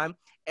right time.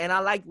 And I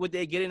like what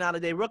they're getting out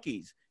of their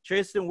rookies.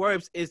 Tristan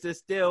Wirfs is the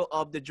steal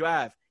of the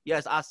draft.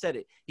 Yes, I said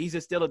it. He's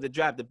a steal of the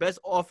draft. The best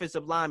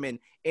offensive lineman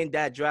in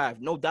that draft.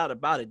 No doubt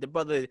about it. The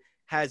brother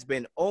has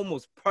been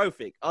almost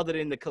perfect other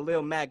than the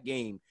Khalil Mack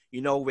game,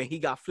 when he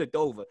got flipped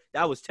over.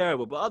 That was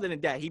terrible. But other than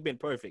that, he's been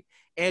perfect.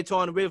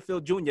 Antoine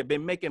Winfield Jr.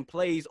 been making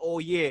plays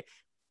all year.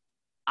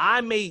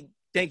 I may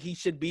think he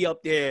should be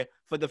up there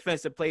for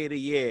Defensive Player of the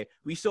Year.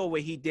 We saw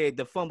what he did,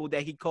 the fumble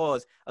that he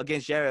caused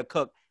against Jared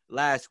Cook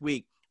last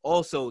week.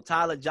 Also,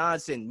 Tyler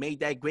Johnson made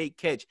that great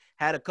catch,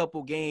 had a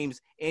couple games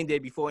in there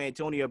before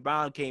Antonio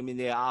Brown came in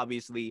there,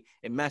 obviously,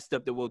 and messed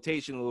up the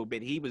rotation a little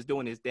bit. He was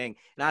doing his thing.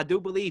 And I do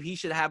believe he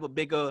should have a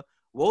bigger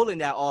role in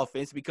that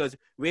offense because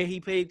where he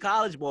played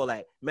college ball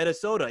at,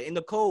 Minnesota, in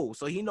the cold.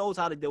 So he knows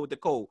how to deal with the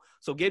cold.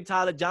 So give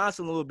Tyler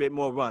Johnson a little bit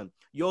more run.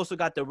 You also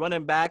got the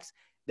running backs,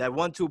 that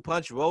 1-2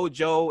 punch,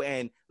 Rojo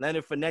and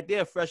Leonard Fournette. They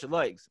have fresh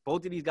legs.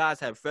 Both of these guys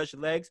have fresh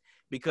legs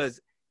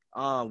because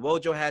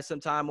Rojo has some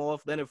time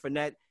off. Leonard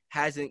Fournette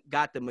hasn't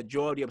got the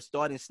majority of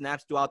starting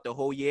snaps throughout the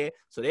whole year.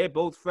 So they're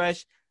both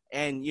fresh.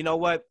 And you know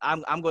what?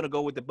 I'm going to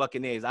go with the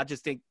Buccaneers. I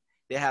just think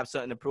they have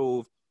something to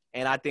prove.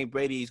 And I think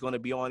Brady's going to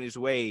be on his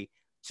way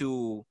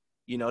to,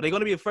 they're going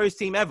to be the first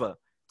team ever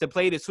to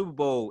play the Super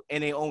Bowl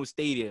in their own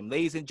stadium.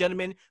 Ladies and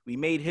gentlemen, we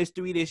made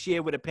history this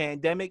year with a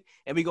pandemic,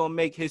 and we're going to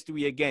make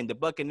history again. The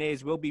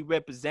Buccaneers will be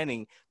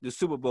representing the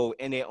Super Bowl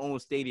in their own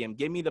stadium.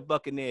 Give me the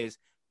Buccaneers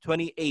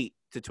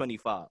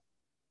 28-25.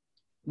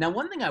 Now,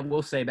 one thing I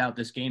will say about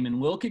this game, and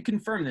Will could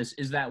confirm this,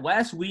 is that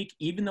last week,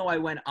 even though I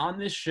went on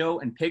this show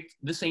and picked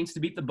the Saints to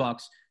beat the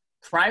Bucs,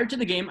 prior to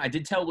the game, I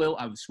did tell Will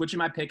I was switching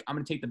my pick. I'm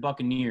going to take the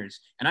Buccaneers.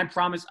 And I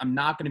promise I'm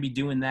not going to be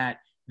doing that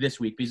this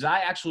week because I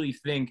actually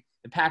think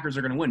the Packers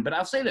are going to win. But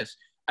I'll say this.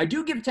 I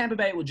do give Tampa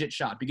Bay a legit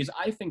shot because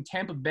I think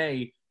Tampa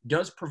Bay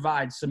does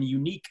provide some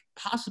unique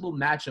possible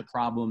matchup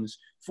problems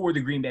for the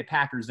Green Bay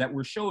Packers that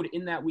were showed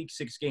in that Week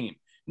 6 game.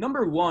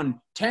 Number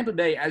one, Tampa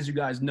Bay, as you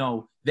guys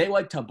know, they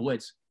like to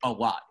blitz a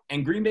lot.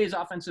 And Green Bay's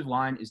offensive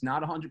line is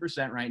not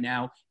 100% right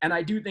now. And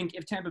I do think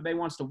if Tampa Bay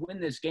wants to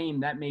win this game,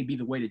 that may be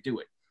the way to do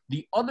it.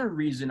 The other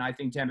reason I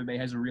think Tampa Bay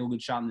has a real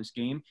good shot in this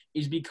game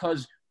is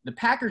because the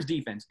Packers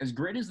defense, as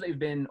great as they've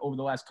been over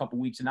the last couple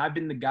weeks, and I've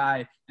been the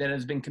guy that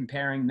has been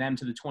comparing them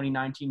to the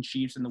 2019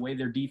 Chiefs and the way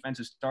their defense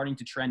is starting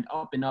to trend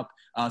up and up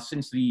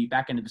since the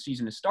back end of the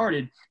season has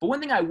started. But one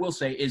thing I will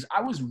say is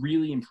I was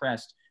really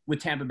impressed with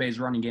Tampa Bay's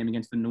running game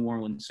against the New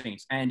Orleans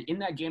Saints. And in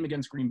that game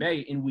against Green Bay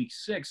in Week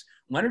 6,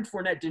 Leonard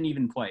Fournette didn't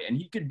even play, and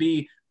he could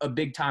be a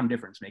big-time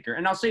difference maker.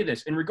 And I'll say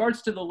this, in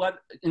regards to the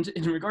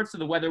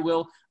weather,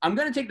 Will, I'm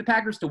going to take the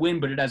Packers to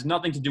win, but it has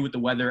nothing to do with the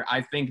weather.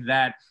 I think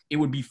that it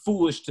would be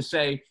foolish to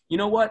say, you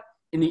know what,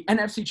 in the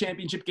NFC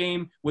Championship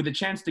game with a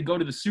chance to go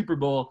to the Super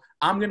Bowl,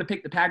 I'm going to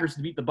pick the Packers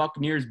to beat the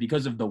Buccaneers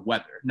because of the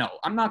weather. No,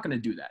 I'm not going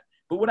to do that.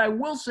 But what I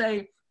will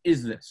say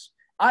is this.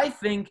 I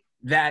think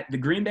that the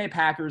Green Bay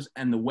Packers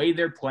and the way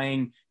they're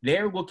playing,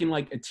 they're looking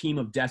like a team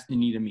of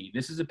destiny to me.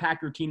 This is a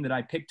Packer team that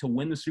I picked to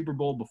win the Super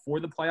Bowl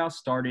before the playoffs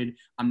started.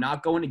 I'm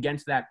not going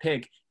against that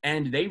pick.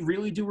 And they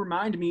really do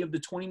remind me of the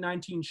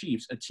 2019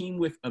 Chiefs, a team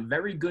with a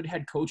very good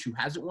head coach who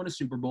hasn't won a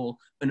Super Bowl,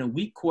 an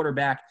elite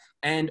quarterback,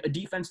 and a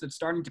defense that's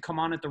starting to come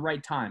on at the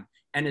right time.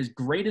 And as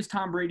great as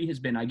Tom Brady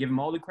has been, I give him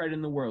all the credit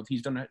in the world.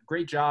 He's done a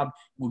great job,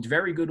 looked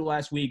very good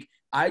last week.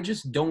 I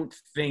just don't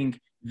think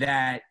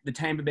that the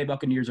Tampa Bay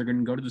Buccaneers are going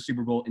to go to the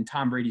Super Bowl in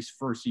Tom Brady's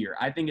first year.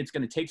 I think it's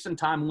going to take some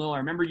time, Lil. I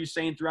remember you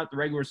saying throughout the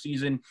regular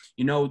season,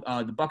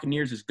 the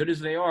Buccaneers, as good as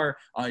they are,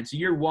 it's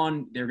year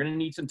one. They're going to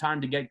need some time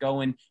to get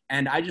going.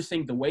 And I just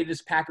think the way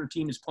this Packer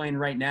team is playing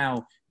right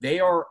now, they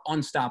are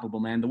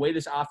unstoppable, man. The way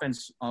this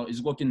offense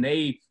is looking,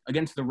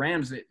 against the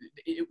Rams,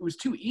 it was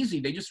too easy.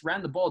 They just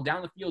ran the ball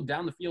down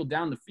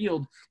the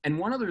field. And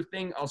one other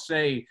thing I'll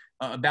say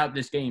about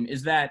this game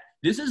is that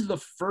this is the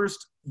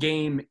first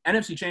game,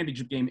 NFC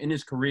Championship game in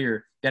his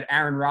career that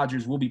Aaron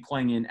Rodgers will be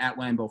playing in at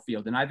Lambeau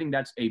Field. And I think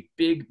that's a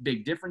big,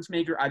 big difference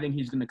maker. I think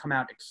he's going to come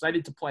out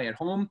excited to play at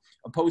home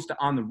opposed to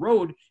on the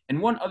road.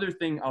 And one other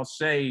thing I'll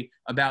say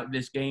about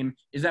this game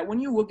is that when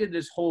you look at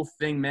this whole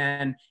thing,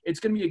 man, it's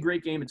going to be a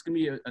great game. It's going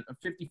to be a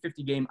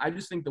 50-50 game. I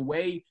just think the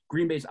way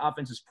Green Bay's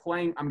offense is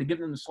playing, I'm going to give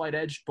them the slight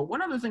edge. But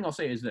one other thing I'll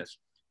say is this.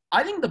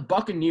 I think the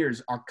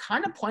Buccaneers are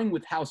kind of playing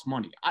with house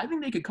money. I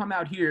think they could come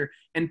out here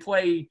and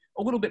play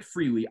a little bit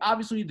freely.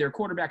 Obviously, their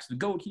quarterback's the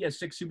GOAT. He has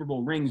 6 Super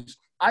Bowl rings.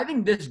 I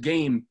think this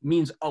game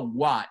means a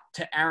lot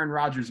to Aaron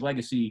Rodgers'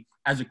 legacy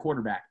as a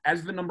quarterback,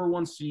 as the number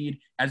 1 seed,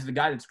 as the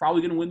guy that's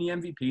probably going to win the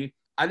MVP.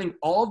 I think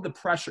all of the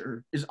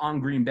pressure is on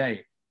Green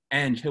Bay,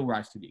 and he'll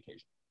rise to the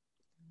occasion.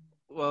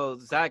 Well,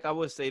 Zach, I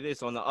would say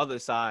this on the other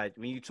side.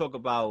 When you talk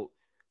about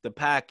the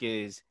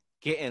Packers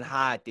getting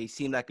hot, they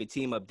seem like a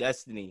team of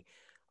destiny.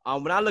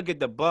 When I look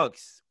at the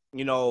Bucs,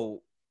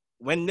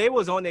 when they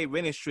was on their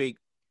winning streak,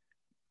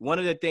 one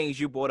of the things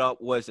you brought up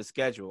was the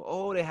schedule.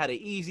 Oh, they had an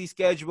easy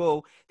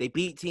schedule. They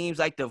beat teams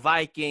like the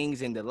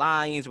Vikings and the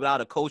Lions without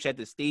a coach at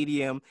the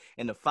stadium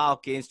and the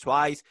Falcons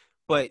twice.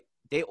 But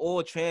they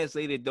all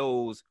translated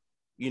those,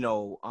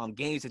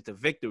 games into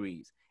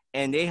victories.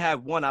 And they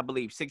have won, I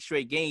believe, 6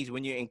 straight games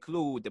when you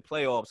include the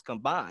playoffs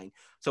combined.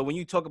 So when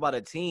you talk about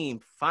a team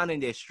finding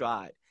their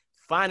stride,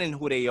 finding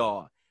who they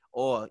are,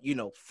 or,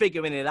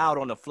 figuring it out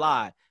on the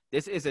fly.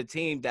 This is a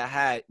team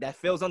that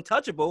feels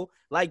untouchable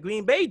like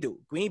Green Bay do.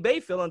 Green Bay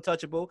feel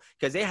untouchable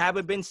because they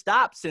haven't been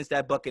stopped since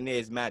that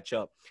Buccaneers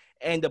matchup.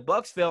 and the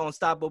Bucks felt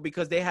unstoppable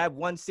because they have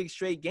won 6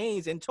 straight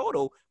games in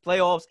total,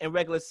 playoffs and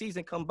regular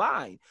season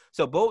combined.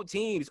 So both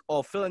teams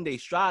are feeling their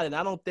stride, and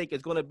I don't think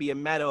it's going to be a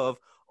matter of,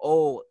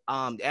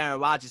 Aaron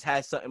Rodgers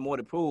has something more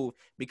to prove,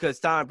 because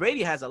Tom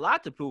Brady has a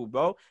lot to prove,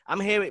 bro. I'm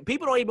hearing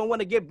people don't even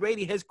want to give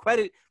Brady his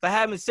credit for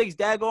having 6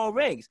 daggone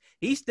rings.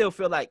 He still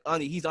feel like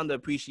he's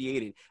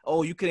underappreciated.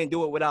 Oh, you couldn't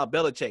do it without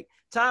Belichick.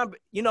 Tom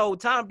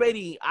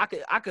Brady, I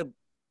could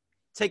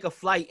take a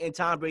flight in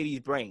Tom Brady's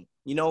brain,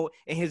 in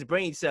his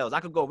brain cells. I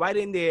could go right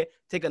in there,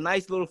 take a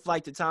nice little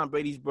flight to Tom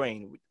Brady's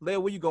brain.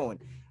 Lil, where you going?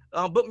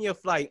 Book me a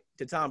flight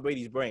to Tom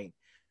Brady's brain.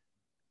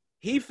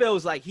 He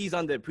feels like he's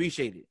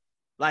underappreciated.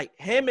 Like,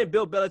 him and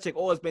Bill Belichick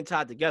always been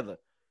tied together.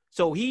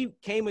 So he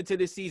came into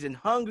this season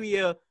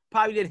hungrier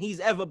probably than he's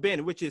ever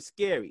been, which is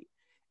scary.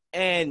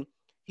 And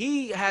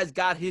he has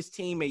got his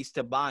teammates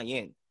to buy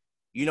in,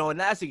 and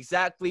that's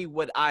exactly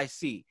what I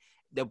see.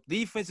 The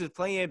defense is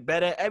playing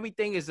better.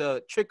 Everything is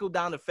a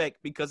trickle-down effect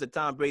because of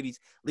Tom Brady's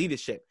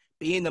leadership.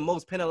 Being the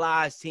most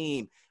penalized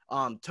team,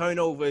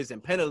 turnovers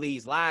and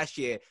penalties last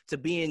year, to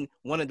being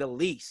one of the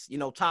least,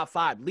 top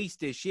 5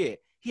 least this year.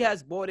 He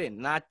has bought in,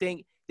 and I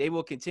think they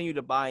will continue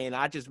to buy in.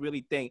 I just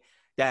really think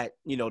that,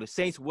 the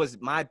Saints was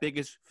my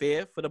biggest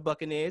fear for the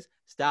Buccaneers.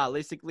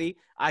 Stylistically,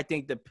 I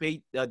think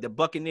the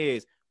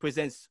Buccaneers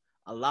presents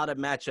a lot of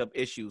matchup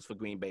issues for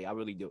Green Bay. I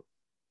really do.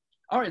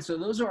 All right, so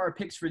those are our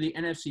picks for the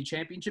NFC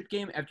Championship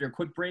game. After a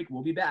quick break,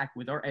 we'll be back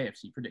with our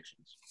AFC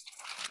predictions.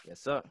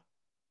 Yes, sir.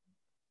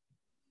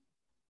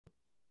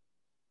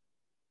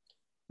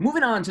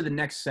 Moving on to the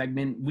next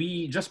segment,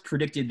 we just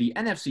predicted the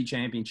NFC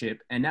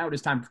Championship, and now it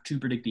is time to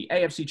predict the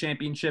AFC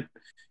Championship.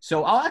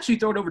 So I'll actually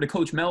throw it over to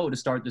Coach Mello to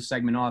start this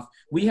segment off.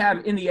 We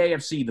have in the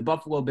AFC, the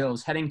Buffalo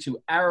Bills heading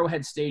to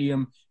Arrowhead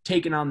Stadium,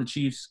 taking on the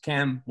Chiefs.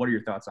 Cam, what are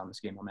your thoughts on this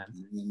game, my man?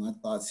 My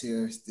thoughts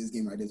here, this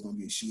game right here is going to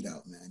be a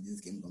shootout, man.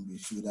 This game is going to be a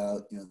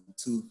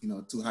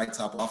shootout. Two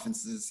high-top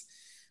offenses.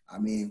 I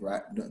mean,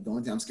 right, the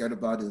only thing I'm scared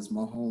about is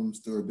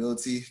Mahomes'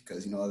 durability,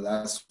 because,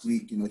 last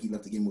week, he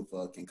left the game with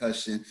a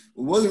concussion. It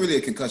wasn't really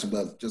a concussion,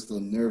 but just a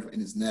nerve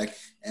in his neck.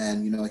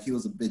 And, he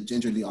was a bit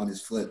gingerly on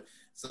his foot.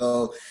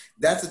 So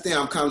that's the thing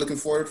I'm kind of looking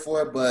forward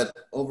for. But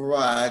overall,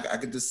 I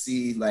could just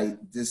see, like,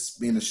 this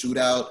being a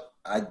shootout.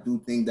 I do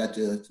think that,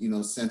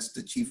 since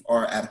the Chiefs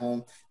are at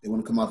home, they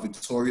want to come out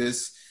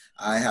victorious.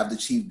 I have the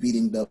Chiefs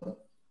beating the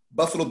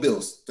Buffalo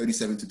Bills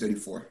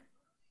 37-34.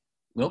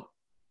 Will?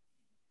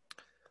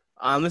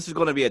 This is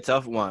going to be a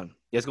tough one.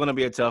 It's going to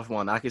be a tough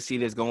one. I can see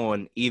this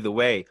going either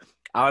way.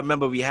 I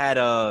remember we had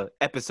a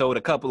episode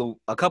a couple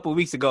of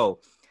weeks ago,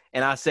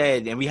 and I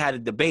said, and we had a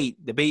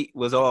debate. Debate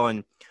was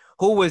on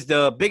who was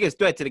the biggest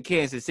threat to the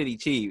Kansas City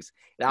Chiefs.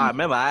 And I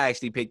remember I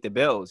actually picked the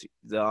Bills.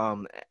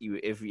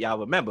 If y'all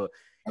remember,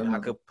 I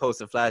could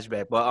post a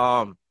flashback.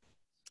 But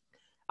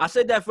I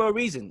said that for a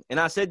reason, and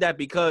I said that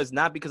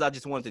not because I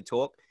just wanted to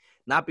talk,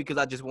 not because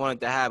I just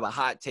wanted to have a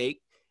hot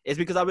take. It's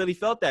because I really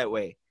felt that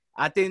way.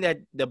 I think that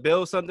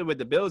something with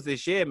the Bills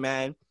this year,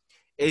 man,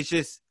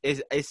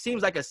 it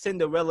seems like a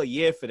Cinderella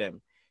year for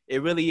them.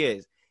 It really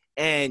is.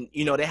 And,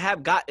 they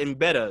have gotten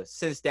better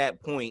since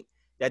that point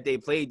that they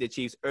played the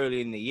Chiefs early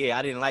in the year.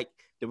 I didn't like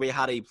the way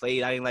how they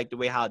played. I didn't like the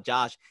way how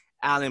Josh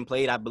Allen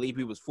played. I believe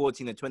he was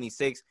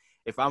 14-26,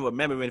 if I'm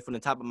remembering from the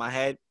top of my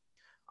head.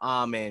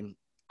 And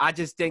I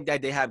just think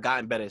that they have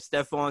gotten better.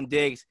 Stephon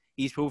Diggs,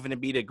 he's proven to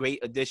be the great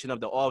addition of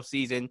the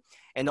offseason,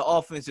 and the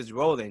offense is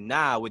rolling.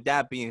 Now, with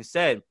that being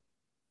said,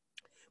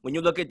 when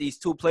you look at these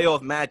 2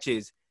 playoff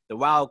matches, the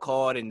wild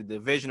card and the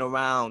divisional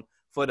round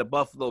for the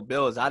Buffalo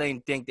Bills, I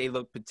didn't think they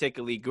looked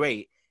particularly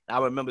great. I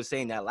remember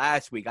saying that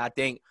last week. I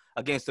think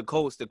against the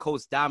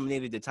Colts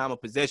dominated the time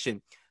of possession,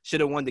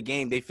 should have won the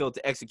game. They failed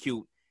to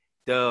execute.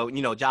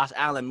 Josh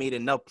Allen made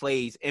enough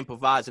plays,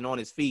 improvising on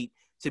his feet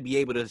to be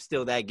able to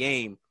steal that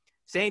game.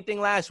 Same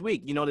thing last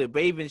week. The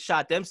Ravens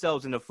shot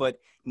themselves in the foot,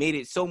 made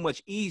it so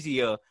much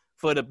easier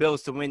for the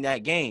Bills to win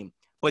that game.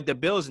 But the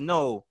Bills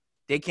know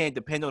they can't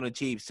depend on the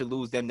Chiefs to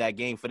lose them that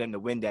game for them to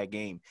win that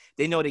game.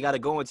 They know they got to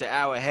go into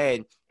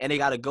Arrowhead, and they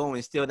got to go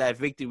and steal that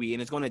victory.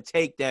 And it's going to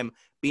take them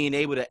being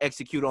able to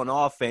execute on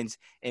offense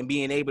and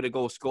being able to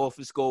go score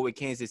for score with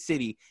Kansas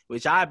City,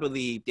 which I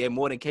believe they're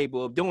more than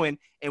capable of doing,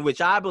 and which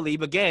I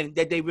believe, again,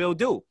 that they will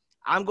do.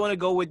 I'm going to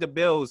go with the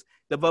Bills,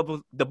 the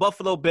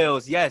Buffalo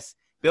Bills. Yes,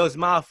 Bills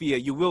Mafia,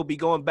 you will be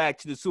going back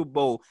to the Super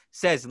Bowl,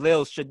 says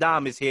Lil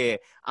Shaddam is here.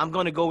 I'm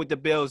going to go with the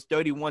Bills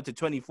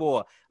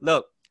 31-24.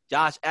 Look,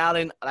 Josh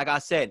Allen, like I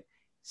said,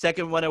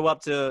 second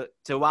runner-up to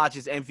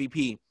Rodgers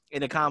MVP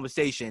in the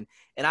conversation.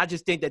 And I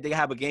just think that they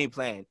have a game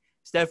plan.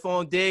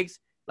 Stephon Diggs,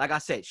 like I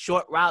said,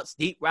 short routes,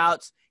 deep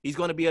routes. He's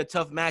going to be a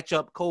tough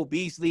matchup. Cole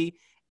Beasley.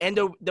 And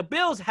the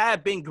Bills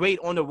have been great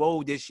on the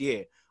road this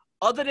year.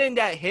 Other than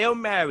that Hail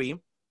Mary,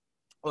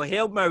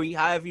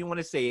 however you want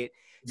to say it,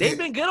 they've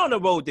been good on the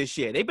road this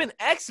year. They've been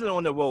excellent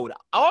on the road,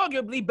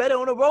 arguably better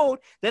on the road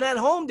than at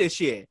home this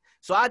year.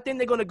 So I think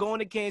they're going to go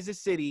into Kansas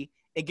City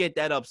and get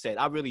that upset.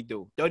 I really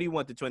do.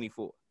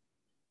 31-24.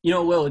 You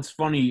know, Will, it's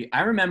funny.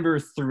 I remember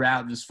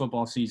throughout this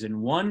football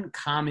season, one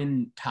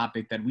common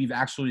topic that we've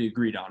actually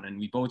agreed on, and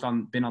we both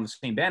been on the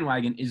same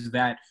bandwagon, is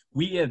that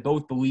we have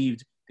both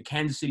believed the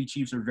Kansas City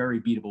Chiefs are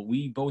very beatable.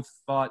 We both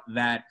thought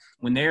that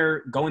when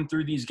they're going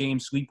through these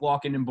games,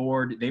 sleepwalking and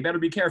bored, they better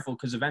be careful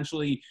because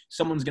eventually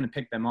someone's going to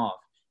pick them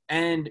off.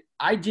 And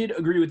I did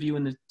agree with you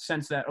in the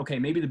sense that, okay,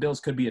 maybe the Bills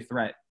could be a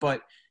threat.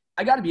 But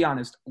I got to be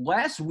honest,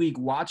 last week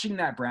watching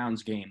that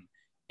Browns game,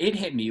 it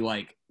hit me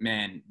like,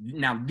 man,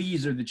 now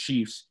these are the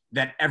Chiefs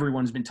that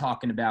everyone's been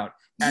talking about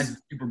as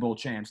the Super Bowl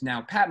champs.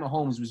 Now, Pat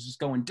Mahomes was just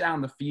going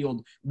down the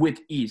field with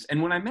ease.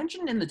 And when I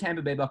mentioned in the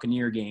Tampa Bay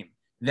Buccaneer game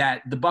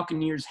that the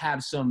Buccaneers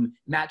have some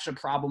matchup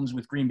problems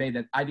with Green Bay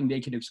that I think they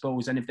could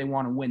expose, and if they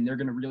want to win, they're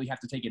going to really have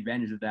to take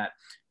advantage of that.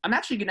 I'm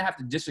actually going to have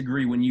to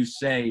disagree when you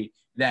say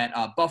that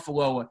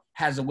Buffalo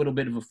has a little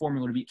bit of a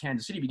formula to beat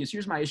Kansas City, because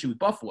here's my issue with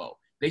Buffalo.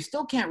 They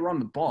still can't run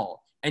the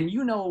ball. And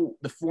you know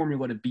the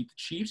formula to beat the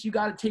Chiefs. You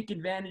got to take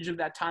advantage of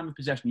that time of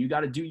possession. You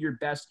got to do your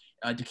best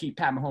to keep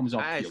Pat Mahomes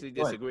off the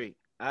field.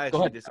 I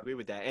actually disagree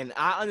with that. And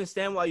I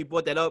understand why you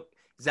brought that up,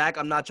 Zach.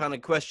 I'm not trying to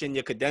question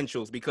your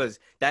credentials because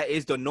that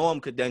is the norm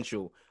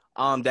credential,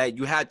 that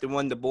you have to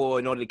run the ball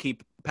in order to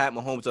keep Pat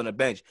Mahomes on the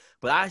bench.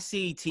 But I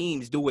see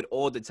teams do it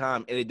all the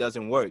time, and it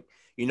doesn't work.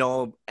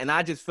 And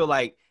I just feel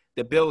like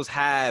the Bills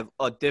have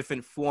a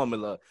different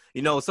formula.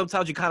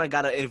 Sometimes you kind of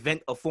got to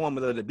invent a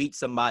formula to beat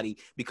somebody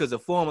because the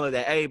formula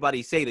that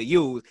everybody say to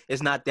use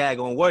is not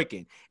daggone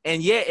working.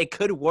 And, yeah, it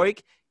could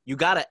work. You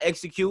got to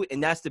execute,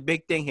 and that's the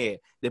big thing here.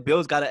 The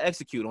Bills got to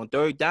execute. On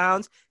third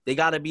downs, they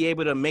got to be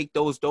able to make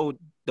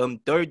them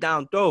third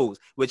down throws,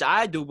 which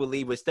I do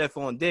believe with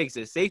Stephon Diggs,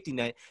 the safety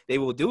net, they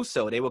will do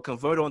so. They will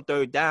convert on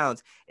third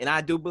downs, and I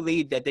do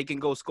believe that they can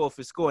go score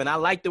for score. And I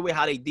like the way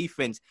how their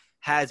defense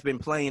has been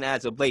playing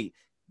as of late.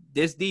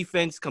 This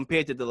defense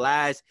compared to the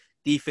last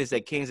defense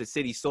that Kansas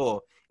City saw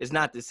is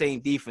not the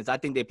same defense. I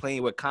think they're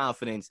playing with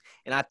confidence,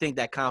 and I think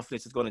that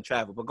confidence is going to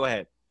travel. But go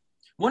ahead.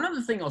 One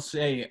other thing I'll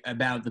say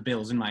about the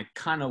Bills and my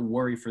kind of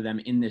worry for them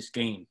in this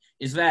game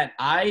is that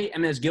I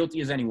am as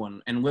guilty as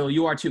anyone, and Will,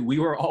 you are too. We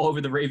were all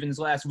over the Ravens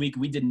last week.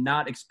 We did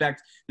not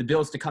expect the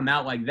Bills to come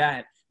out like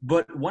that.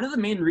 But one of the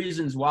main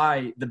reasons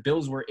why the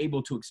Bills were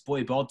able to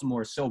exploit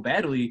Baltimore so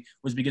badly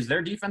was because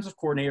their defensive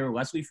coordinator,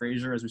 Leslie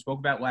Frazier, as we spoke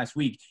about last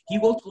week, he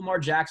looked Lamar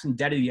Jackson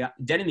dead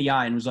in the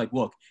eye and was like,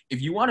 look,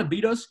 if you want to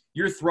beat us,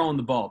 you're throwing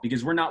the ball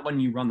because we're not letting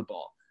you run the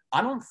ball.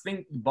 I don't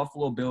think the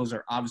Buffalo Bills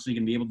are obviously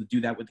going to be able to do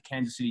that with the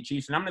Kansas City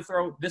Chiefs, and I'm going to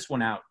throw this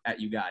one out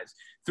at you guys.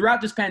 Throughout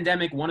this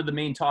pandemic, one of the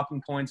main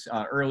talking points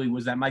early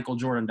was that Michael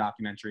Jordan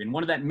documentary, and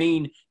one of that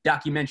main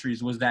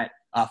documentaries was that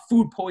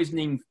food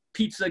poisoning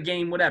pizza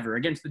game, whatever,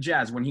 against the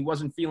Jazz. When he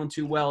wasn't feeling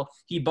too well,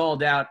 he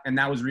balled out, and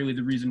that was really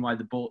the reason why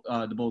the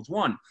Bulls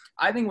won.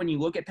 I think when you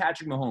look at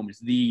Patrick Mahomes,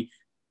 the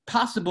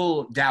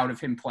possible doubt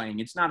of him playing,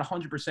 it's not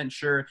 100%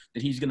 sure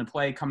that he's going to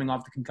play coming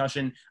off the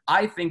concussion.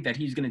 I think that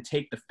he's going to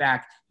take the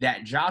fact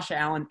that Josh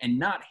Allen and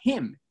not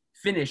him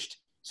finished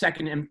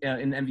second in the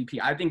MVP.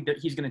 I think that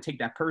he's going to take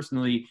that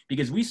personally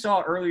because we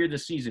saw earlier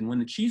this season when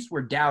the Chiefs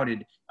were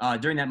doubted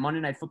during that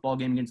Monday Night Football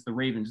game against the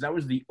Ravens. That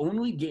was the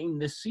only game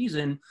this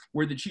season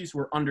where the Chiefs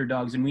were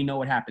underdogs, and we know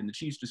what happened. The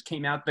Chiefs just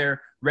came out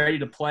there ready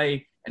to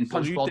play and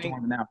punch Baltimore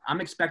in the mouth.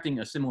 I'm expecting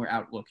a similar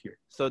outlook here.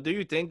 So do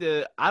you think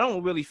that – I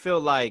don't really feel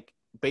like,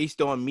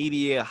 based on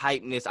media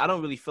hypeness, I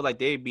don't really feel like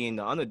they're being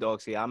the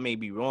underdogs here. I may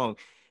be wrong.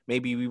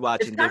 Maybe we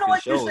watching different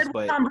like shows, you said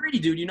but Tom Brady,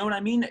 dude. You know what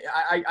I mean?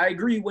 I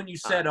agree when you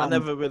said I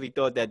never really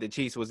thought that the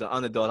Chiefs was the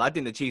underdog. I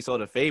think the Chiefs are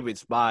the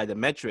favorites by the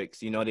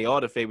metrics. They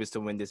are the favorites to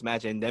win this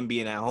match, and them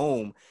being at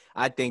home,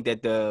 I think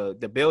that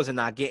the Bills are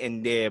not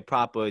getting their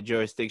proper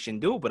jurisdiction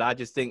due. But I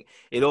just think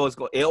it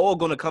all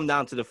going to come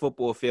down to the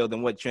football field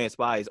and what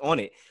transpires on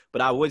it.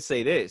 But I would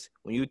say this: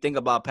 when you think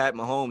about Pat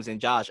Mahomes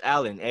and Josh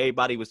Allen,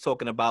 everybody was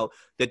talking about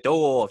the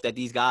throw-off that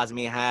these guys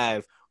may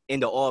have in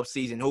the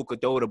offseason, who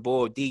could throw the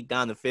ball deep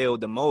down the field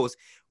the most.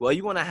 Well,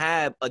 you want to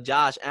have a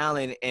Josh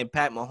Allen and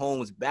Pat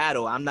Mahomes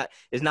battle.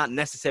 It's not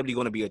necessarily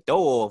going to be a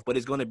throw-off, but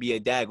it's going to be a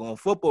daggone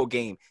football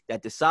game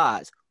that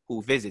decides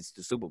who visits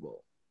the Super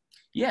Bowl.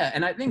 Yeah,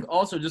 and I think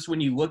also just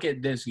when you look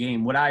at this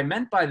game, what I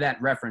meant by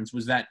that reference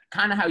was that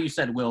kind of how you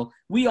said, Will,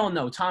 we all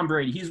know Tom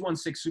Brady, he's won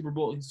 6 Super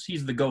Bowls,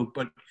 he's the GOAT,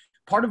 but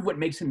part of what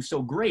makes him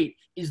so great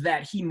is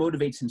that he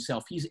motivates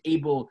himself. He's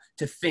able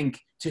to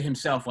think to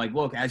himself like,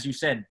 look, as you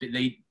said,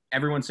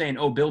 everyone's saying,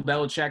 oh, Bill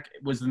Belichick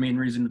was the main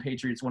reason the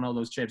Patriots won all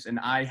those chips, and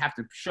I have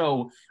to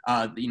show,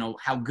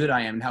 how good I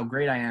am, how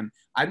great I am.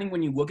 I think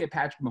when you look at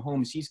Patrick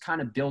Mahomes, he's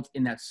kind of built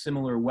in that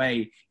similar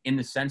way in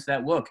the sense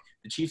that, look,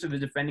 the Chiefs are the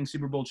defending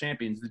Super Bowl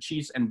champions. The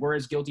Chiefs, and we're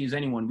as guilty as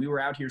anyone. We were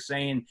out here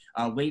saying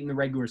late in the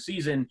regular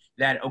season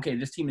that, okay,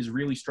 this team is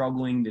really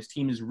struggling. This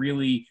team is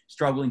really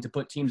struggling to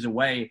put teams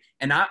away.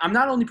 And I'm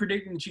not only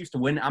predicting the Chiefs to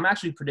win, I'm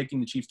actually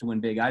predicting the Chiefs to win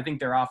big. I think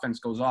their offense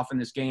goes off in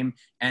this game.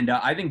 And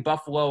I think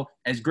Buffalo,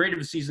 as great of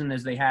a season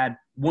as they had,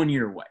 1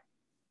 year away.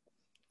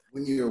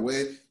 1 year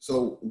away.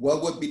 So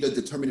what would be the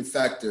determining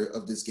factor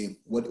of this game?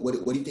 What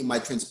do you think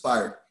might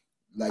transpire?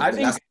 Like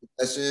last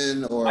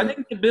possession, or I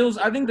think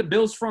the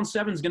Bills front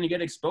seven is going to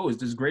get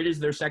exposed. As great as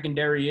their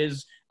secondary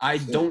is, I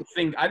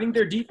think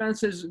their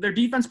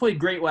defense played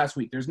great last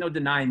week. There's no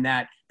denying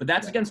that. But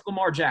that's against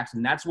Lamar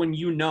Jackson. That's when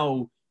you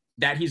know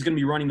that he's going to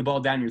be running the ball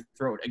down your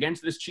throat.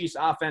 Against this Chiefs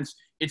offense,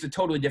 it's a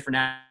totally different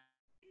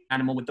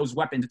animal. With those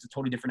weapons, it's a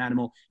totally different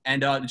animal.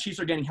 And the Chiefs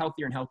are getting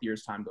healthier and healthier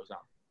as time goes on.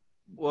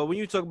 Well, when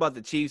you talk about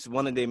the Chiefs,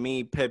 one of their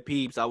main pet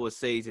peeves, I would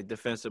say, is the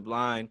defensive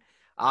line.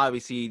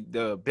 Obviously,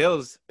 the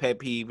Bills' pet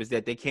peeve is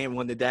that they can't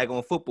run the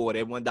daggone football.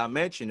 They're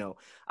one-dimensional.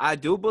 I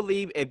do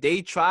believe if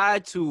they try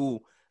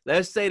to,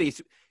 let's say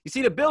you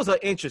see, the Bills are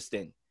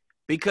interesting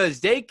because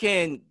they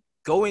can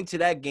go into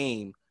that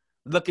game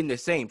looking the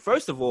same.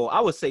 First of all, I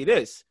would say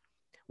this.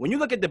 When you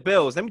look at the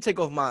Bills, let me take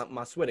off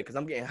my sweater because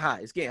I'm getting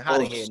hot. It's getting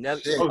hot in here.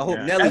 Nelly, I hope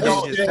Nelly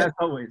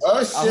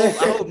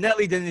I hope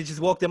Nelly didn't just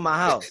walk in my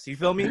house. You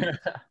feel me?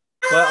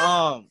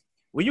 But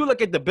when you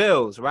look at the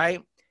Bills,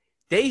 right,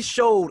 they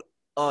showed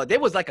there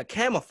was like a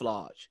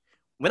camouflage.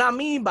 What I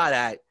mean by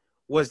that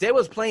was they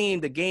was playing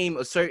the game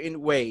a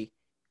certain way,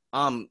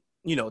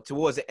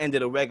 towards the end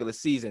of the regular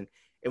season.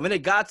 And when it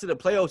got to the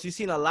playoffs, you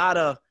seen a lot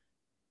of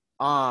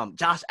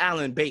Josh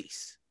Allen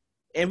base.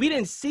 And we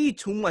didn't see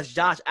too much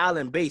Josh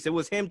Allen base. It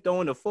was him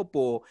throwing the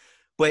football.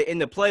 But in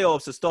the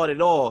playoffs to start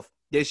it off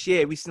this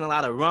year, we seen a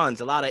lot of runs,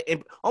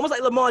 almost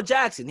like Lamar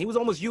Jackson. He was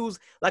almost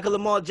used like a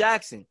Lamar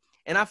Jackson.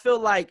 And I feel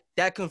like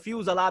that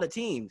confused a lot of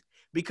teams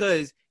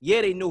because,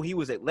 they knew he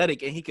was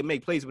athletic and he could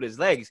make plays with his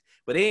legs,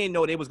 but they didn't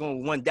know they was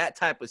going to run that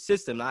type of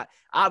system.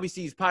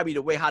 Obviously, it's probably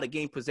the way how the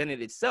game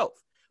presented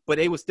itself, but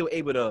they were still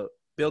able to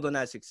build on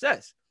that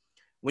success.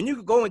 When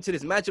you go into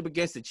this matchup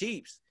against the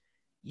Chiefs,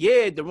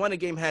 the running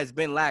game has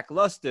been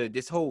lackluster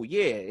this whole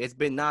year. It's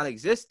been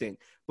non-existent.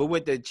 But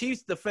with the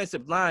Chiefs'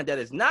 defensive line that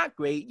is not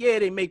great,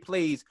 they make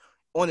plays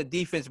on the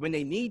defense when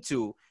they need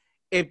to.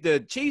 If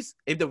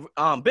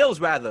the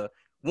Bills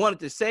wanted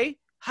to say,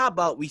 how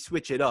about we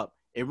switch it up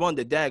and run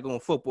the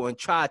daggone football and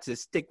try to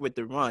stick with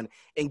the run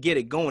and get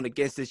it going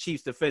against the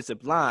Chiefs'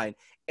 defensive line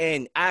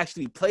and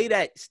actually play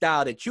that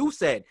style that you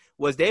said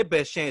was their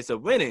best chance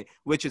of winning,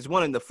 which is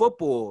running the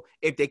football.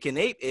 If they can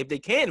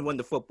run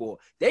the football,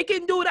 they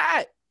can do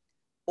that.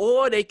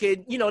 Or they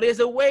can, there's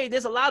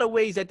a lot of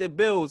ways that the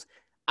Bills,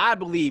 I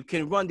believe,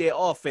 can run their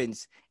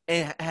offense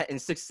and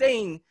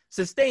sustain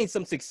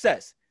some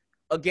success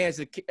against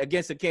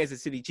the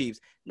Kansas City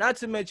Chiefs. Not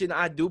to mention,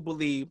 I do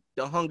believe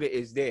the hunger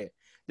is there.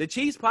 The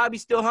Chiefs probably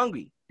still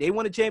hungry. They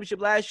won a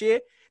championship last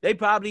year. They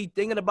probably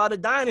thinking about a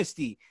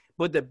dynasty.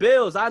 But the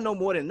Bills, I know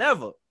more than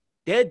ever,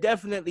 they're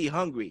definitely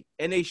hungry,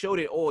 and they showed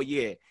it all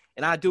year.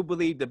 And I do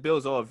believe the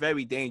Bills are a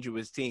very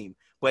dangerous team.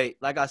 But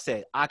like I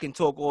said, I can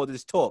talk all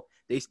this talk.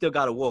 They still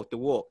got to walk the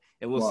walk,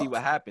 and we'll see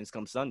what happens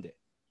come Sunday.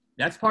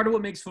 That's part of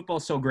what makes football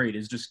so great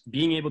is just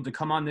being able to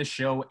come on this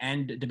show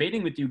and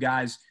debating with you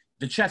guys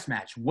the chess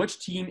match. Which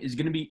team is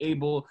going to be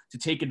able to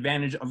take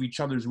advantage of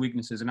each other's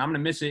weaknesses? And I'm going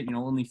to miss it.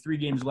 Only 3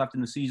 games left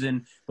in the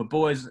season. But,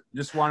 boys,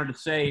 just wanted to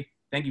say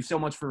thank you so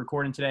much for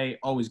recording today.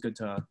 Always good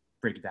to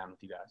break it down with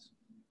you guys.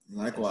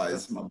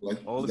 Likewise, my boy.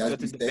 Always good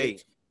to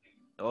debate.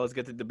 Always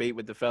good to debate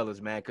with the fellas,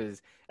 man,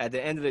 because at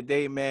the end of the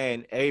day,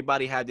 man,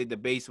 everybody had their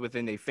debates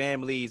within their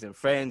families and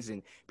friends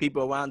and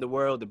people around the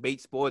world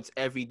debate sports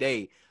every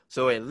day.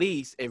 So at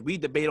least if we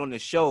debate on the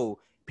show,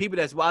 people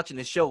that's watching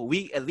the show,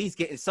 we at least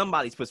getting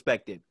somebody's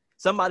perspective.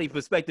 Somebody's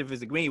perspective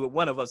is agreeing with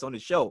one of us on the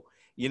show,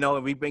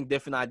 and we bring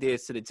different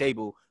ideas to the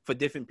table for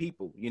different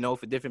people,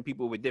 for different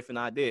people with different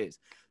ideas.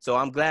 So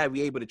I'm glad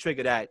we're able to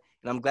trigger that,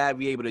 and I'm glad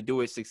we're able to do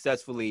it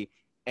successfully,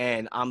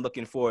 and I'm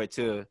looking forward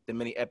to the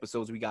many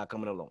episodes we got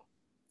coming along.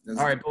 All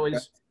right,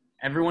 boys.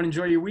 Everyone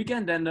enjoy your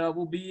weekend, and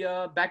we'll be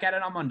back at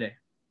it on Monday.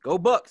 Go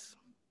Bucks.